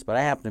convenience, but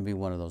I happen to be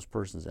one of those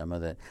persons, Emma,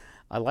 that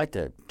I like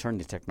to turn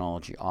the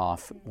technology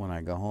off when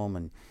I go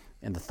home.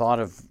 And the thought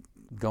of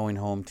going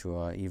home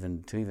to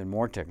even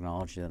more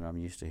technology than I'm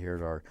used to here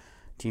at our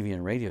TV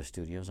and radio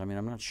studios, I'm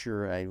not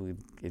sure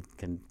it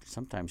can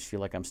sometimes feel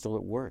like I'm still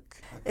at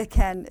work. It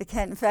can.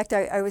 In fact,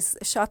 I was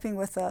shopping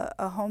with a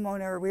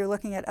homeowner. We were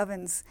looking at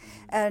ovens,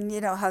 and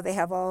how they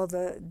have all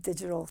the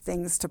digital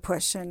things to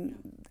push,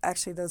 and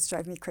actually those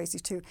drive me crazy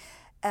too.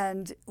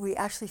 And we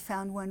actually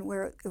found one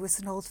where it was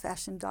an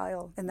old-fashioned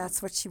dial, and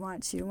that's what she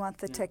wants. She didn't want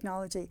the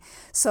technology.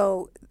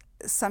 So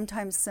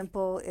sometimes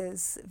simple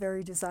is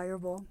very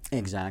desirable.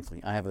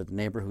 Exactly. I have a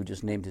neighbor who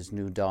just named his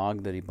new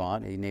dog that he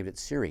bought. He named it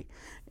Siri,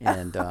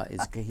 and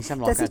he's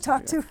having all Does kinds he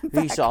talk to him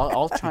back? He's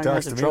all time. He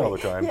talks to me all the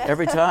time. Yeah.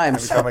 Every time.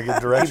 Every time I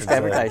get directions.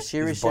 Every time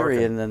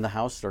Siri, and then the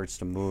house starts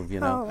to move.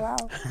 Oh wow!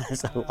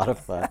 It's a lot of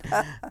fun.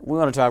 We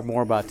want to talk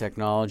more about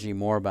technology,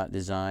 more about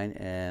design,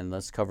 and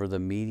let's cover the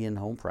median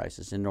home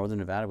prices in Northern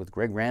Nevada with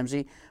Greg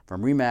Ramsey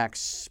from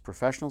RE/MAX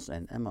Professionals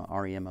and Emma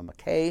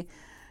McKay,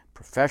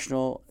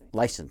 professional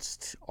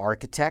licensed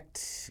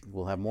architect.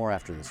 We'll have more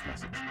after this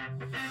message.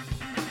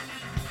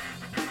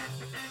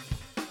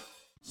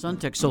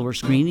 Suntech Solar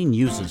Screening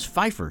uses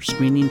Pfeiffer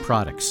screening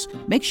products.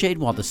 Make shade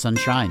while the sun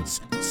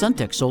shines.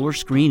 Suntech Solar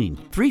Screening,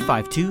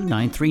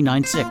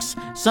 352-9396.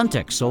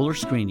 Suntech Solar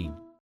Screening.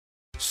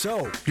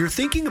 So, you're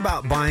thinking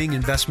about buying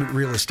investment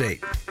real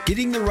estate.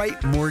 Getting the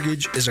right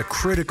mortgage is a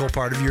critical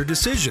part of your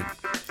decision.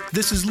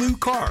 This is Lou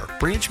Carr,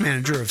 branch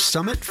manager of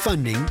Summit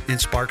Funding in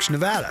Sparks,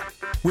 Nevada.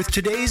 With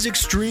today's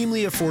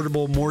extremely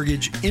affordable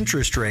mortgage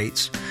interest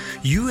rates,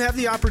 you have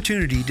the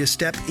opportunity to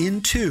step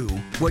into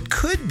what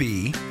could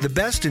be the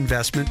best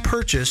investment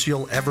purchase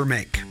you'll ever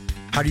make.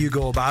 How do you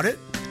go about it?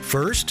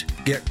 First,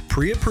 get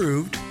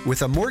pre-approved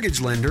with a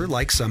mortgage lender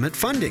like Summit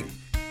Funding.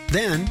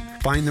 Then,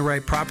 find the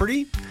right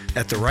property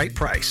at the right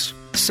price.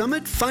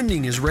 Summit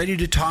Funding is ready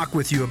to talk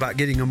with you about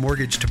getting a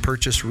mortgage to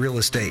purchase real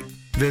estate.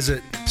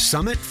 Visit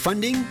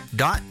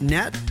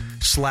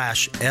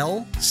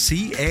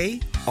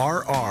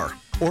summitfunding.net/LCARR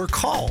or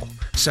call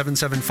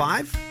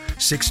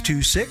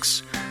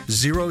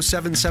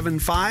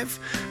 775-626-0775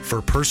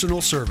 for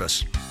personal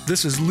service.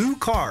 This is Lou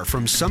Carr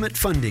from Summit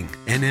Funding,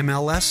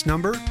 NMLS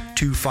number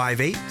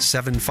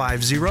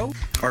 258750.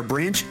 Our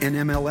branch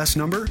NMLS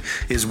number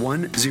is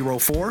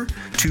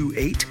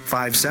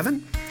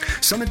 1042857.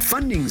 Summit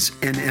Funding's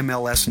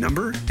NMLS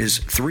number is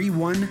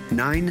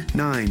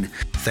 3199.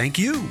 Thank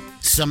you.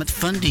 Summit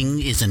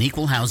Funding is an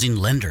equal housing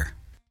lender.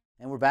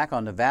 And we're back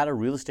on Nevada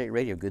Real Estate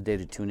Radio. Good day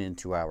to tune in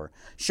to our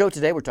show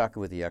today. We're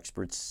talking with the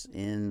experts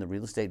in the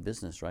real estate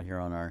business right here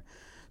on our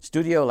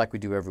studio like we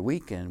do every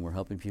week, and we're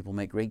helping people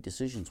make great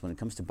decisions when it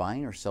comes to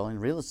buying or selling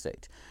real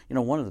estate. You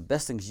know, one of the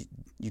best things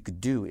you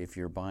could do if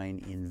you're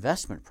buying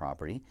investment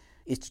property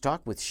is to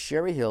talk with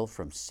Sherry Hill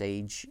from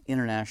Sage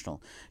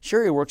International.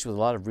 Sherry works with a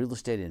lot of real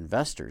estate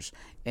investors,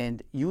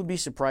 and you would be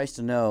surprised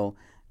to know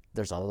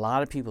there's a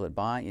lot of people that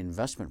buy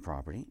investment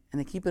property and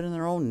they keep it in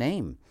their own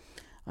name.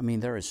 I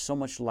mean, there is so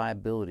much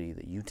liability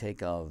that you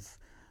take of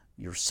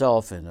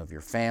yourself and of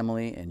your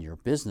family and your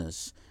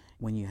business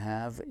when you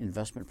have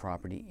investment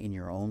property in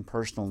your own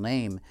personal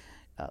name.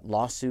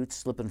 Lawsuits,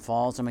 slip and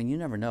falls. I mean, you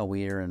never know.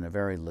 We are in a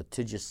very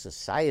litigious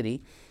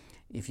society.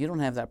 If you don't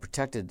have that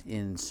protected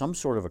in some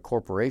sort of a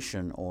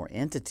corporation or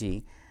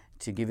entity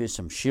to give you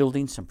some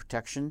shielding, some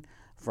protection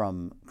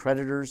from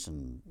creditors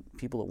and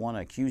people that want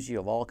to accuse you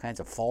of all kinds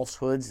of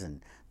falsehoods,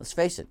 and let's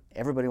face it,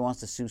 everybody wants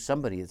to sue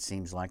somebody, it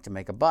seems like, to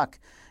make a buck.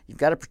 You've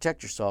got to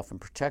protect yourself and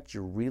protect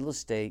your real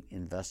estate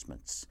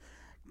investments.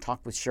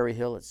 Talk with Sherry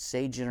Hill at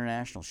Sage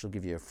International. She'll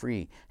give you a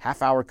free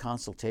half-hour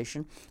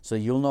consultation so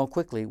you'll know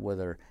quickly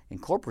whether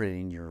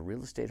incorporating your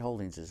real estate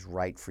holdings is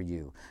right for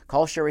you.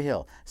 Call Sherry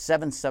Hill,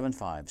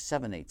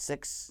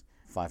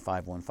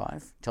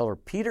 775-786-5515. Tell her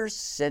Peter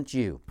sent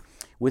you.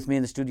 With me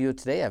in the studio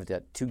today, I've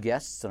got two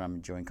guests that I'm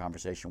enjoying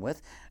conversation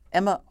with.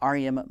 Emma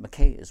Ariema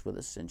McKay is with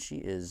us, and she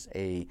is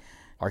an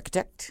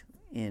architect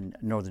in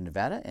Northern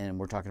Nevada, and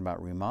we're talking about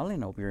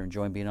remodeling. I hope you're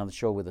enjoying being on the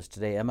show with us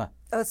today, Emma.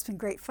 Oh, it's been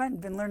great fun.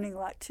 Been learning a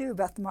lot, too,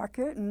 about the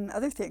market and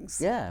other things.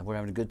 Yeah, we're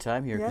having a good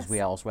time here because we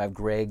also have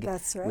Greg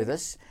with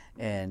us.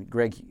 And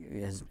Greg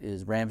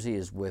Ramsey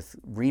is with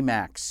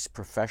RE/MAX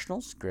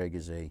Professionals. Greg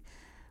is a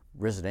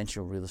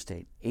residential real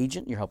estate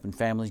agent. You're helping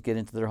families get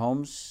into their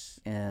homes,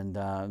 and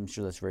I'm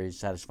sure that's very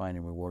satisfying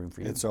and rewarding for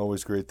you. It's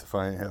always great to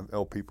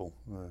help people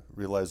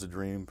realize a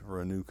dream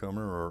for a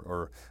newcomer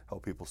or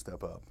help people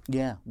step up.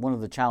 Yeah, one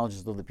of the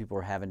challenges though that people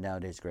are having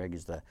nowadays, Greg,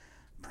 is the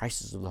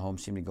prices of the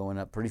homes seem to be going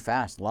up pretty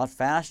fast, a lot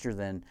faster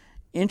than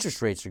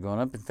interest rates are going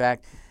up. In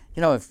fact,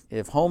 you know,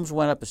 if homes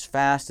went up as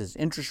fast as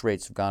interest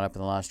rates have gone up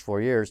in the last 4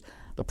 years,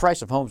 the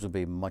price of homes would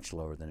be much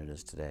lower than it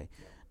is today.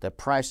 The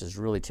price is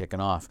really taken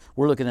off.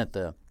 We're looking at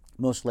the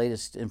most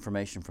latest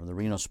information from the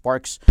Reno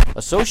Sparks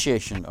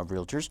Association of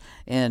Realtors.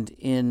 And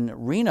in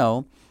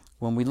Reno,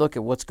 when we look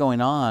at what's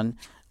going on,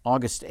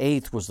 August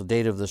 8th was the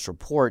date of this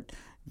report.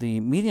 The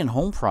median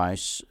home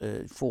price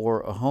for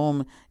a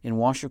home in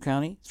Washoe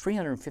County,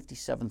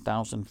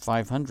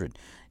 $357,500.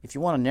 If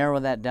you want to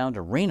narrow that down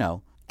to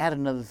Reno, add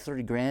another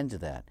 $30,000 to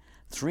that,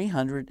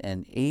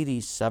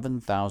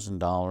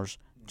 $387,000,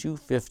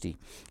 $250.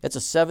 That's a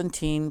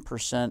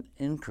 17%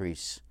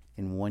 increase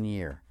in 1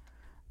 year.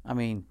 I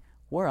mean,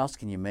 where else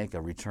can you make a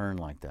return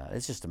like that?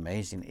 It's just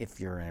amazing if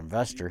you're an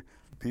investor.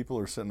 People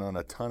are sitting on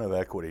a ton of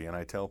equity, and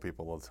I tell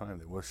people all the time,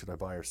 that, well, should I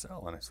buy or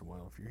sell? And I said,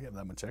 well, if you have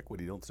that much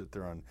equity, don't sit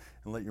there and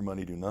let your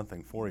money do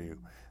nothing for you.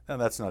 Now,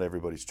 that's not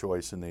everybody's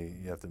choice, and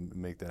you have to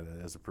make that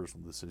as a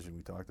personal decision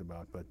we talked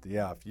about. But,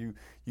 yeah, if you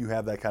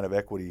have that kind of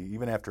equity,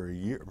 even after a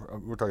year,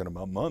 we're talking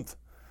about a month,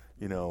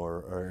 you know,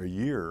 or a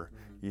year,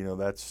 you know,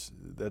 that's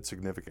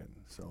significant.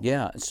 So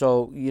yeah,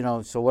 so you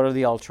know, so what are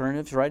the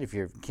alternatives, right? If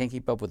you can't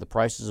keep up with the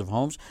prices of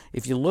homes,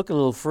 if you look a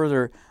little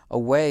further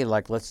away,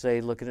 like let's say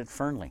looking at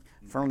Fernley.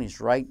 Fernley's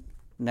right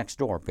next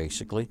door,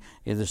 basically.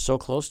 It is so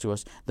close to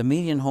us. The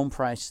median home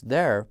price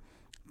there,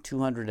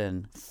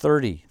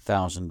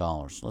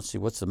 $230,000. Let's see,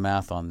 what's the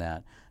math on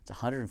that? It's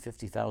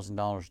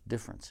 $150,000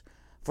 difference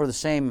for the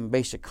same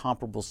basic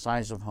comparable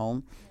size of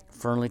home,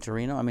 Fernley to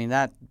Reno. I mean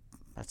that's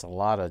a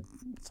lot of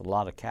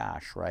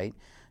cash, right?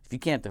 If you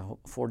can't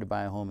afford to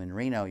buy a home in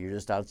Reno, you're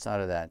just outside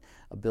of that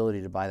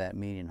ability to buy that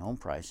median home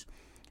price.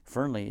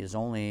 Fernley is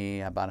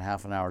only about a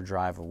half an hour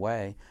drive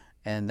away,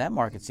 and that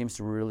market seems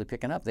to be really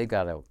picking up. They've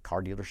got a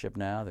car dealership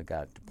now, they've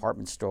got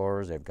department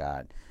stores, they've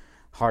got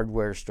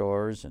hardware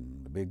stores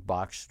and the big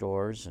box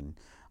stores. And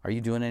are you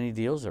doing any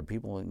deals? Are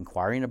people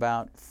inquiring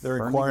about They're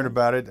Fernley? inquiring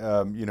about it.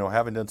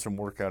 Having done some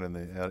work out in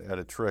at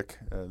a TRIC,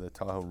 the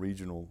Tahoe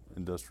Regional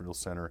Industrial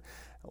Center,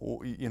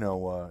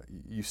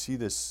 you see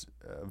this.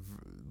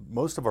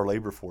 Most of our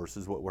labor force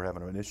is what we're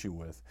having an issue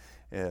with.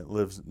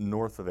 Lives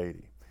north of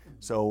 80.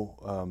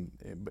 So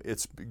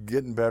it's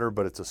getting better,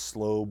 but it's a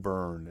slow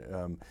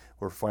burn.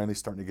 We're finally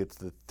starting to get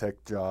to the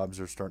tech jobs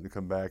are starting to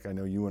come back. I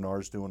know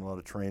UNR's doing a lot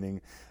of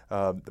training.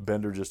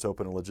 Bender just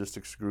opened a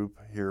logistics group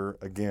here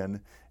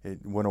again. It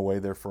went away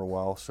there for a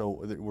while.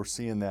 So we're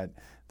seeing that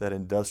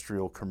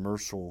industrial,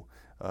 commercial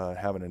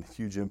having a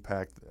huge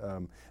impact,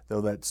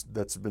 though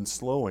that's been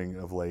slowing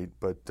of late.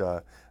 But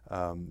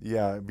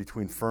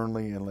between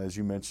Fernley and, as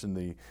you mentioned,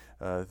 the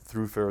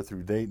Thoroughfare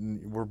through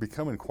Dayton, we're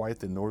becoming quite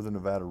the Northern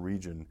Nevada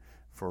region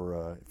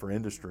for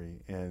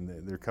industry,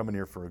 and they're coming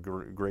here for a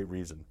great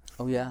reason.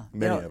 Oh yeah,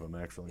 many of them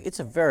actually. It's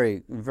a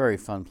very, very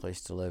fun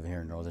place to live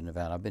here in Northern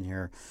Nevada. I've been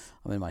here.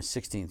 I'm in my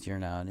 16th year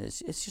now, and it's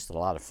just a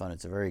lot of fun.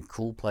 It's a very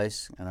cool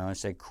place, and when I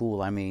say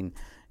cool, I mean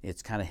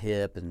it's kind of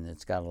hip and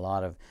it's got a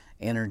lot of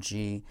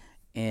energy.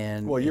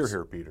 And well, you're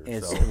here, Peter.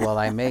 Well,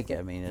 I make it.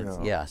 I mean,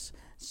 yes.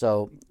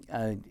 So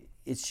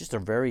it's just a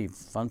very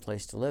fun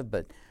place to live,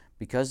 but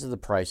because of the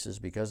prices,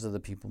 because of the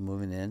people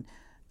moving in,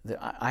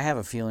 I have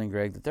a feeling,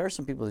 Greg, that there are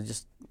some people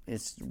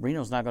that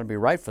Reno's not going to be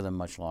right for them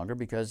much longer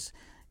because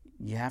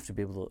you have to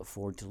be able to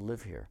afford to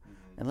live here.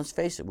 Mm-hmm. And let's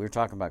face it, we were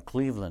talking about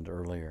Cleveland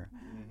earlier.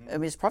 Mm-hmm. I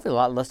mean, it's probably a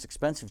lot less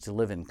expensive to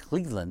live in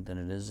Cleveland than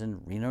it is in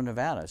Reno,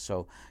 Nevada.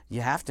 So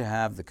you have to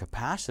have the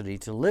capacity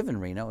to live in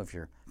Reno if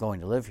you're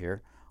going to live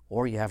here,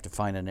 or you have to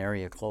find an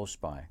area close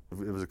by.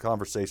 It was a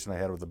conversation I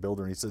had with a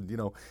builder, and he said,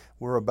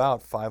 we're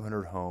about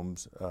 500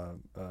 homes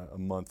a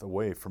month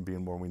away from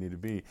being where we need to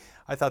be.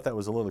 I thought that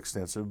was a little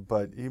extensive,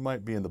 but he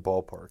might be in the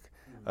ballpark.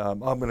 I'm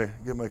going to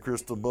get my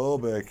crystal ball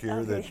back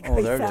here. There's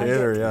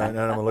Taylor, yeah, and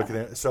I'm looking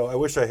at it. So I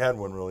wish I had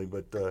one, really,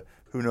 but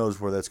who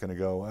knows where that's going to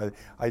go.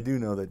 I do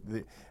know that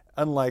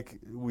unlike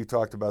we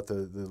talked about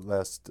the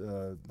last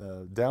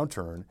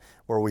downturn,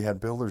 where we had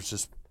builders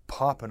just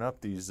popping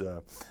up these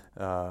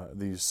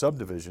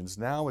subdivisions.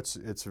 Now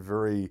it's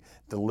very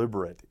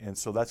deliberate, and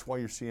so that's why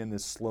you're seeing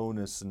this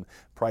slowness and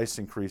price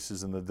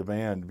increases and the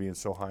demand being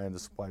so high and the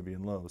supply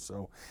being low.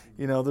 So,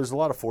 there's a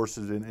lot of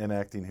forces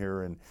enacting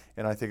here, and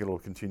I think it'll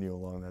continue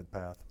along that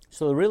path.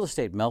 So the real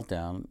estate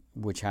meltdown,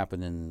 which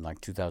happened in like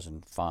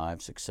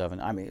 2005, 6, 7,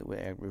 I mean,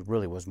 it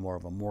really was more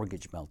of a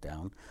mortgage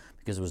meltdown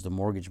because it was the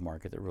mortgage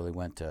market that really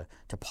went to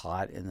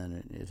pot, and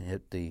then it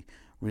hit the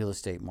real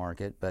estate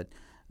market. But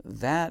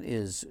that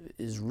is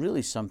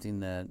really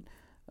something that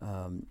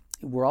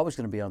we're always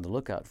going to be on the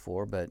lookout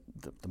for, but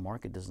the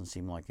market doesn't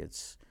seem like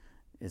it's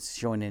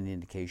showing any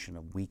indication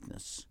of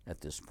weakness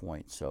at this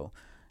point. So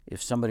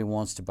if somebody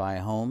wants to buy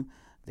a home,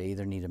 they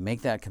either need to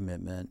make that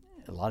commitment.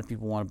 A lot of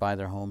people want to buy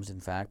their homes,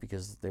 in fact,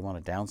 because they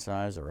want to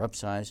downsize or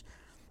upsize.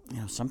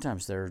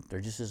 Sometimes there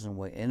just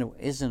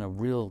isn't a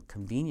real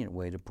convenient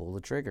way to pull the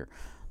trigger.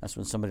 That's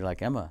when somebody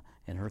like Emma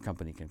and her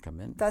company can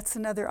come in. That's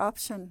another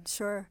option,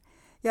 sure.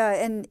 Yeah,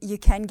 and you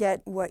can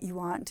get what you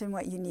want and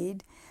what you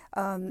need.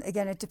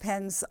 Again, it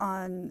depends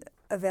on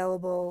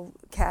available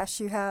cash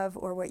you have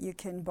or what you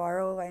can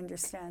borrow. I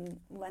understand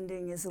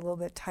lending is a little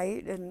bit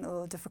tight and a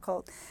little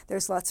difficult.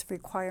 There's lots of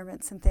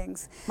requirements and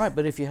things. Right,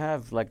 but if you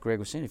have, like Greg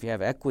was saying, if you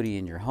have equity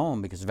in your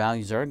home because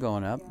values are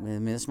going up, I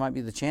mean, this might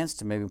be the chance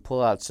to maybe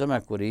pull out some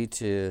equity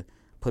to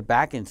put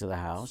back into the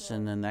house,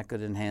 and then that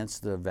could enhance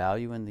the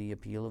value and the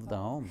appeal of the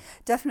home.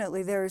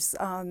 Definitely. There's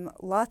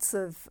lots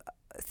of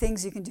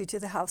things you can do to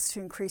the house to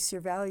increase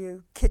your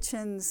value.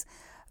 Kitchens,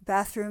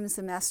 bathrooms,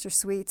 and master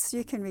suites.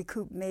 You can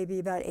recoup maybe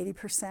about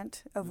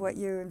 80% of what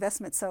your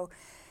investment. So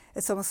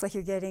it's almost like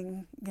you're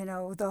getting,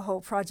 the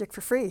whole project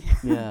for free.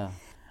 Yeah.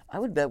 I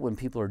would bet when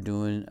people are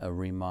doing a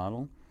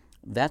remodel,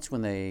 that's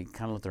when they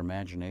kind of let their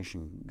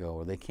imagination go,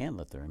 or they can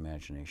let their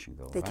imagination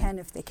go. They can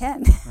if they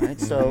can. Right?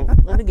 So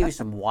let me give you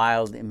some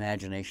wild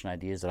imagination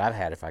ideas that I've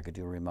had if I could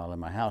do a remodel in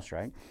my house,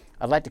 right?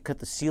 I'd like to cut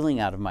the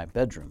ceiling out of my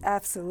bedroom.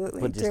 Absolutely.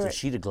 Put just a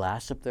sheet of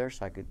glass up there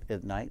so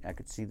at night I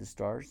could see the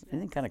stars.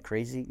 Anything kind of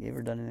crazy? You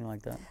ever done anything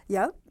like that?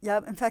 Yep.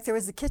 In fact, there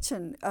was a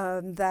kitchen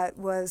that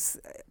was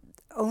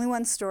only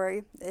one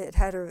story. It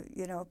had a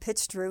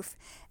pitched roof,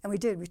 and we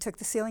took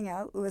the ceiling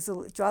out. It was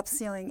a drop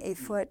ceiling, 8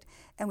 foot,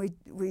 and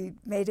we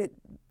made it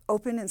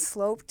open and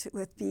sloped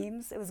with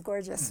beams. It was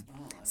gorgeous.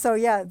 So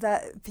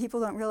that people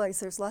don't realize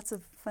there's lots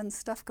of fun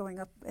stuff going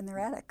up in their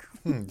attic.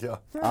 Yeah.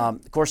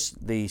 Of course,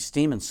 the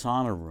steam and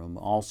sauna room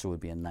also would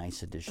be a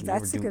nice addition.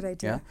 That's a good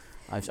idea.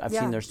 Yeah? I've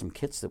seen there's some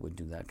kits that would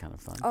do that kind of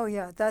fun. Oh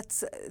yeah,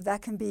 that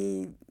can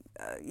be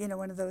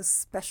one of those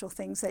special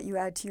things that you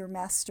add to your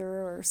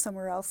master or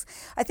somewhere else.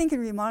 I think in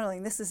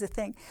remodeling, this is the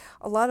thing.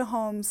 A lot of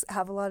homes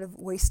have a lot of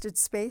wasted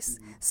space.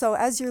 Mm-hmm. So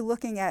as you're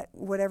looking at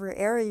whatever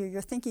area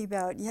you're thinking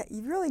about, you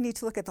really need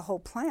to look at the whole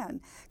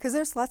plan, because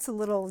there's lots of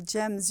little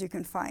gems you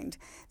can find.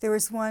 There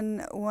was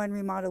one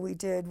remodel we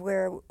did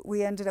where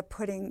we ended up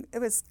putting, it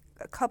was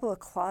a couple of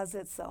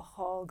closets, a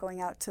hall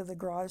going out to the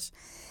garage.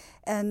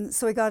 And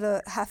so we got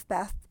a half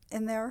bath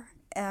in there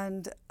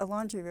and a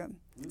laundry room.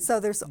 So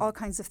there's all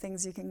kinds of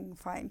things you can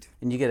find.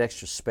 And you get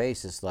extra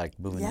space. It's like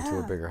moving into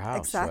a bigger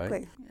house, exactly.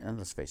 Right? And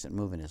let's face it,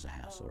 moving is a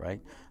hassle, right?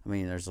 I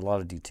mean, there's a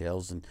lot of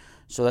details. And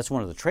so that's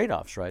one of the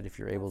trade-offs, right? If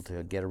you're able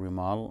to get a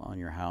remodel on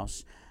your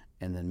house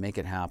and then make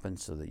it happen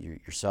so that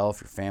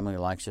yourself, your family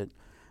likes it,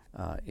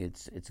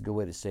 it's a good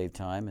way to save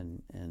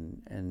time.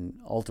 And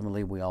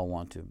ultimately, we all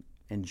want to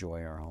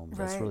enjoy our homes.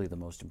 Right. That's really the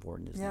most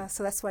important, isn't it? Yeah,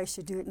 so that's why you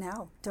should do it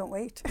now. Don't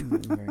wait.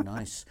 Very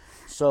nice.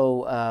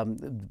 So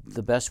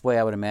the best way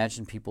I would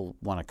imagine people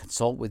want to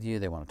consult with you,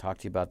 they want to talk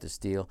to you about this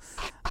deal.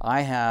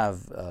 I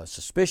have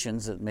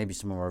suspicions that maybe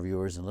some of our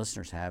viewers and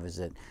listeners have, is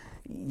that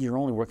you're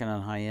only working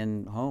on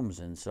high-end homes,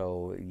 and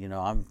so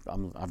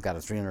I've got a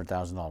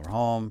 $300,000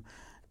 home,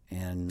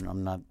 and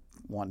I'm not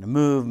wanting to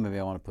move. Maybe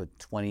I want to put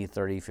 20,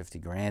 30, 50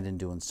 grand in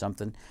doing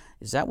something.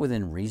 Is that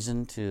within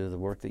reason to the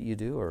work that you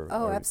do?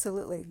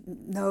 Absolutely.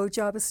 No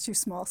job is too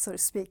small, so to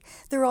speak.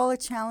 They're all a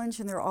challenge,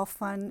 and they're all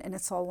fun, and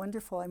it's all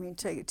wonderful. I mean,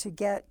 to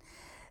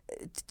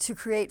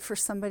create for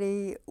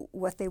somebody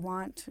what they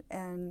want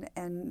and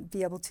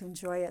be able to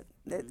enjoy it,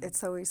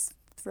 it's always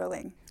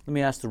thrilling. Let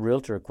me ask the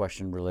realtor a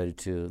question related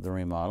to the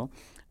remodel.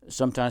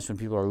 Sometimes when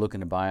people are looking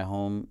to buy a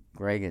home,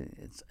 Greg,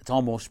 it's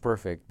almost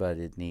perfect, but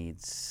it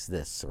needs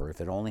this, or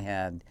if it only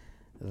had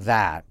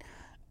that.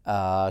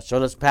 So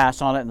let's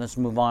pass on it and let's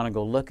move on and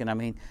go looking. I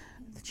mean,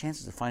 the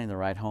chances of finding the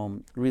right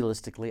home,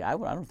 realistically, I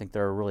don't think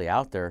they're really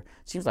out there.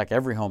 It seems like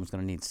every home is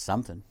going to need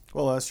something.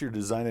 Well, unless you're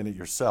designing it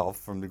yourself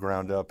from the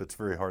ground up, it's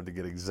very hard to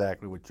get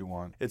exactly what you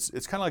want. It's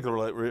kind of like a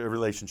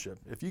relationship.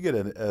 If you get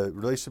a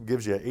relationship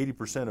gives you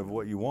 80% of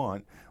what you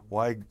want,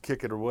 why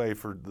kick it away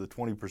for the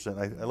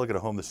 20%? I look at a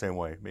home the same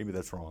way. Maybe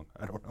that's wrong.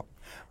 I don't know.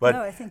 But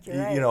no, I think you're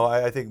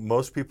right. I think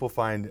most people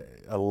find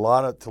a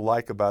lot to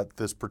like about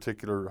this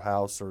particular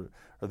house or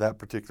that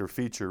particular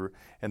feature,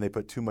 and they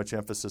put too much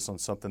emphasis on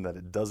something that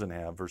it doesn't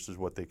have versus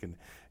what they can,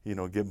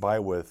 get by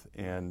with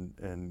and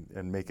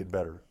make it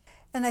better.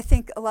 And I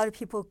think a lot of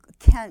people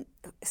can't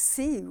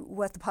see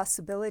what the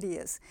possibility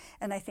is.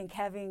 And I think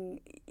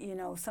having,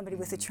 somebody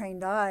with a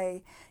trained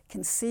eye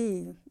can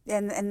see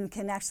and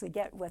can actually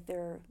get what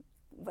they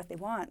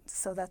want.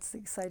 So that's the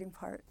exciting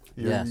part.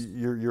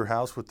 Your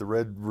house with the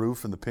red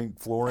roof and the pink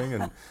flooring,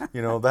 and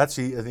that's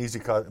an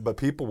easy cause. But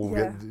people will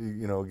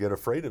get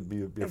afraid of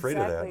afraid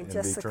of that and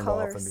just be turned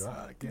colors. off and go,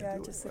 I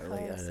can't do just it. The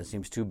colors. It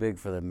seems too big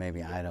for them.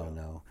 Maybe I don't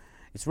know.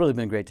 It's really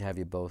been great to have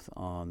you both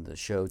on the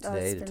show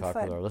today to talk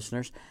with our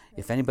listeners.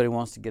 If anybody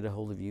wants to get a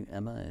hold of you,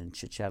 Emma, and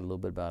chit-chat a little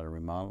bit about a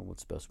remodel,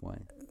 what's the best way?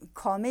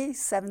 Call me,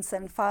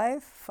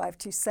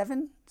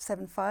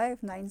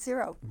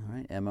 775-527-7590. All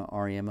right,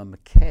 Emma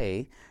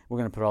McKay. We're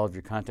going to put all of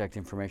your contact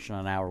information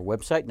on our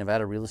website,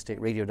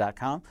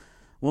 NevadaRealEstateRadio.com.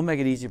 We'll make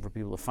it easier for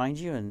people to find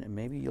you, and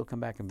maybe you'll come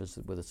back and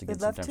visit with us again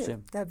sometime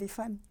soon. That'd be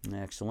fun.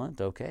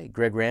 Excellent. Okay.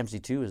 Greg Ramsey,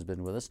 too, has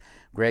been with us.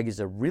 Greg is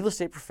a real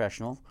estate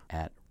professional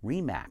at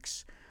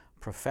RE/MAX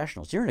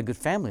Professionals. You're in a good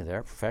family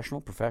there.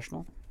 Professional.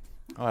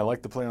 Oh, I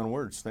like the play on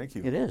words. Thank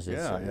you. It is.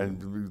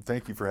 And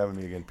thank you for having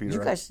me again, Peter.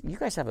 You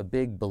guys have a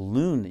big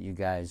balloon that you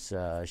guys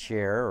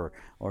share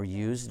or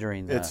use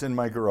during the... It's in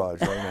my garage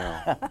right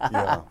now.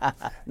 Yeah.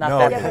 You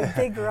have a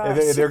big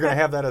garage. They're going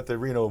to have that at the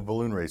Reno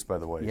Balloon Race, by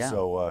the way. Yeah.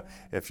 So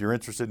if you're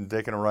interested in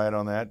taking a ride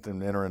on that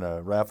and entering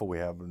a raffle we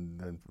have,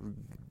 and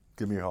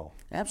give me a call.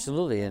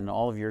 Absolutely. And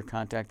all of your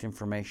contact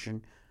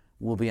information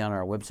will be on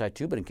our website,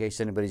 too. But in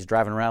case anybody's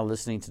driving around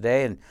listening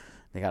today and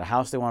they got a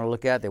house they want to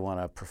look at, they want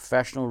a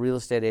professional real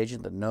estate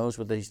agent that knows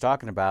what he's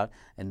talking about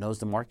and knows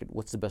the market,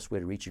 what's the best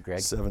way to reach you, Greg?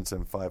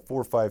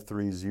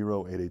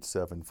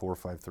 775-453-0887,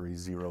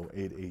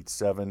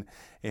 453-0887.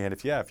 And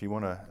if you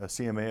want a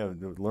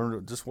CMA,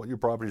 learn just what your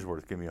property's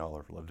worth, give me a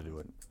holler. I'd love to do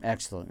it.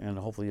 Excellent. And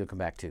hopefully you'll come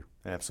back, too.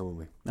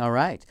 Absolutely. All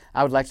right.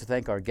 I would like to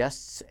thank our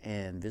guests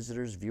and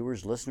visitors,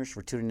 viewers, listeners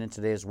for tuning in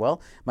today as well.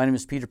 My name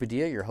is Peter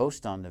Padilla, your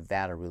host on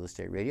Nevada Real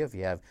Estate Radio. If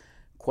you have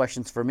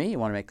questions for me, you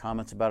want to make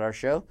comments about our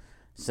show,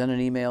 send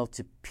an email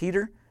to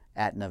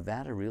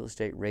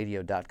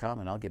peter@NevadaRealEstateRadio.com,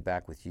 and I'll get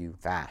back with you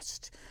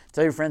fast.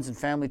 Tell your friends and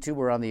family, too.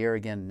 We're on the air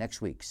again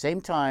next week.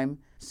 Same time,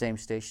 same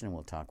station, and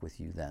we'll talk with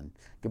you then.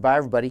 Goodbye,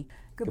 everybody.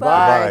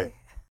 Goodbye.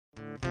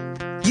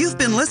 You've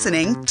been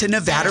listening to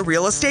Nevada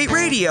Real Estate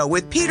Radio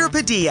with Peter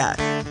Padilla.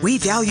 We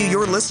value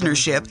your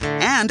listenership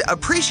and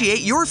appreciate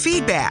your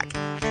feedback.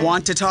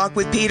 Want to talk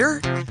with Peter?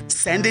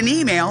 Send an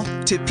email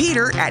to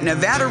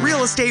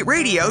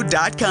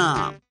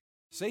peter@NevadaRealEstateRadio.com.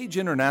 Sage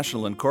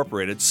International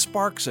Incorporated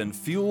sparks and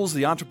fuels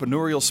the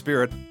entrepreneurial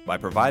spirit by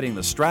providing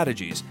the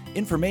strategies,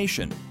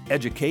 information,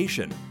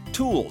 education, tools,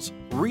 tools,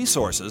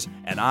 resources,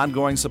 and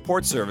ongoing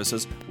support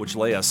services which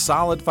lay a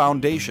solid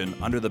foundation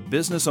under the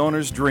business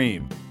owner's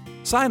dream.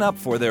 Sign up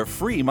for their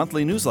free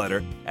monthly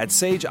newsletter at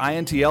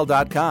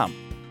sageintl.com.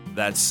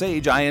 That's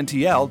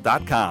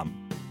sageintl.com.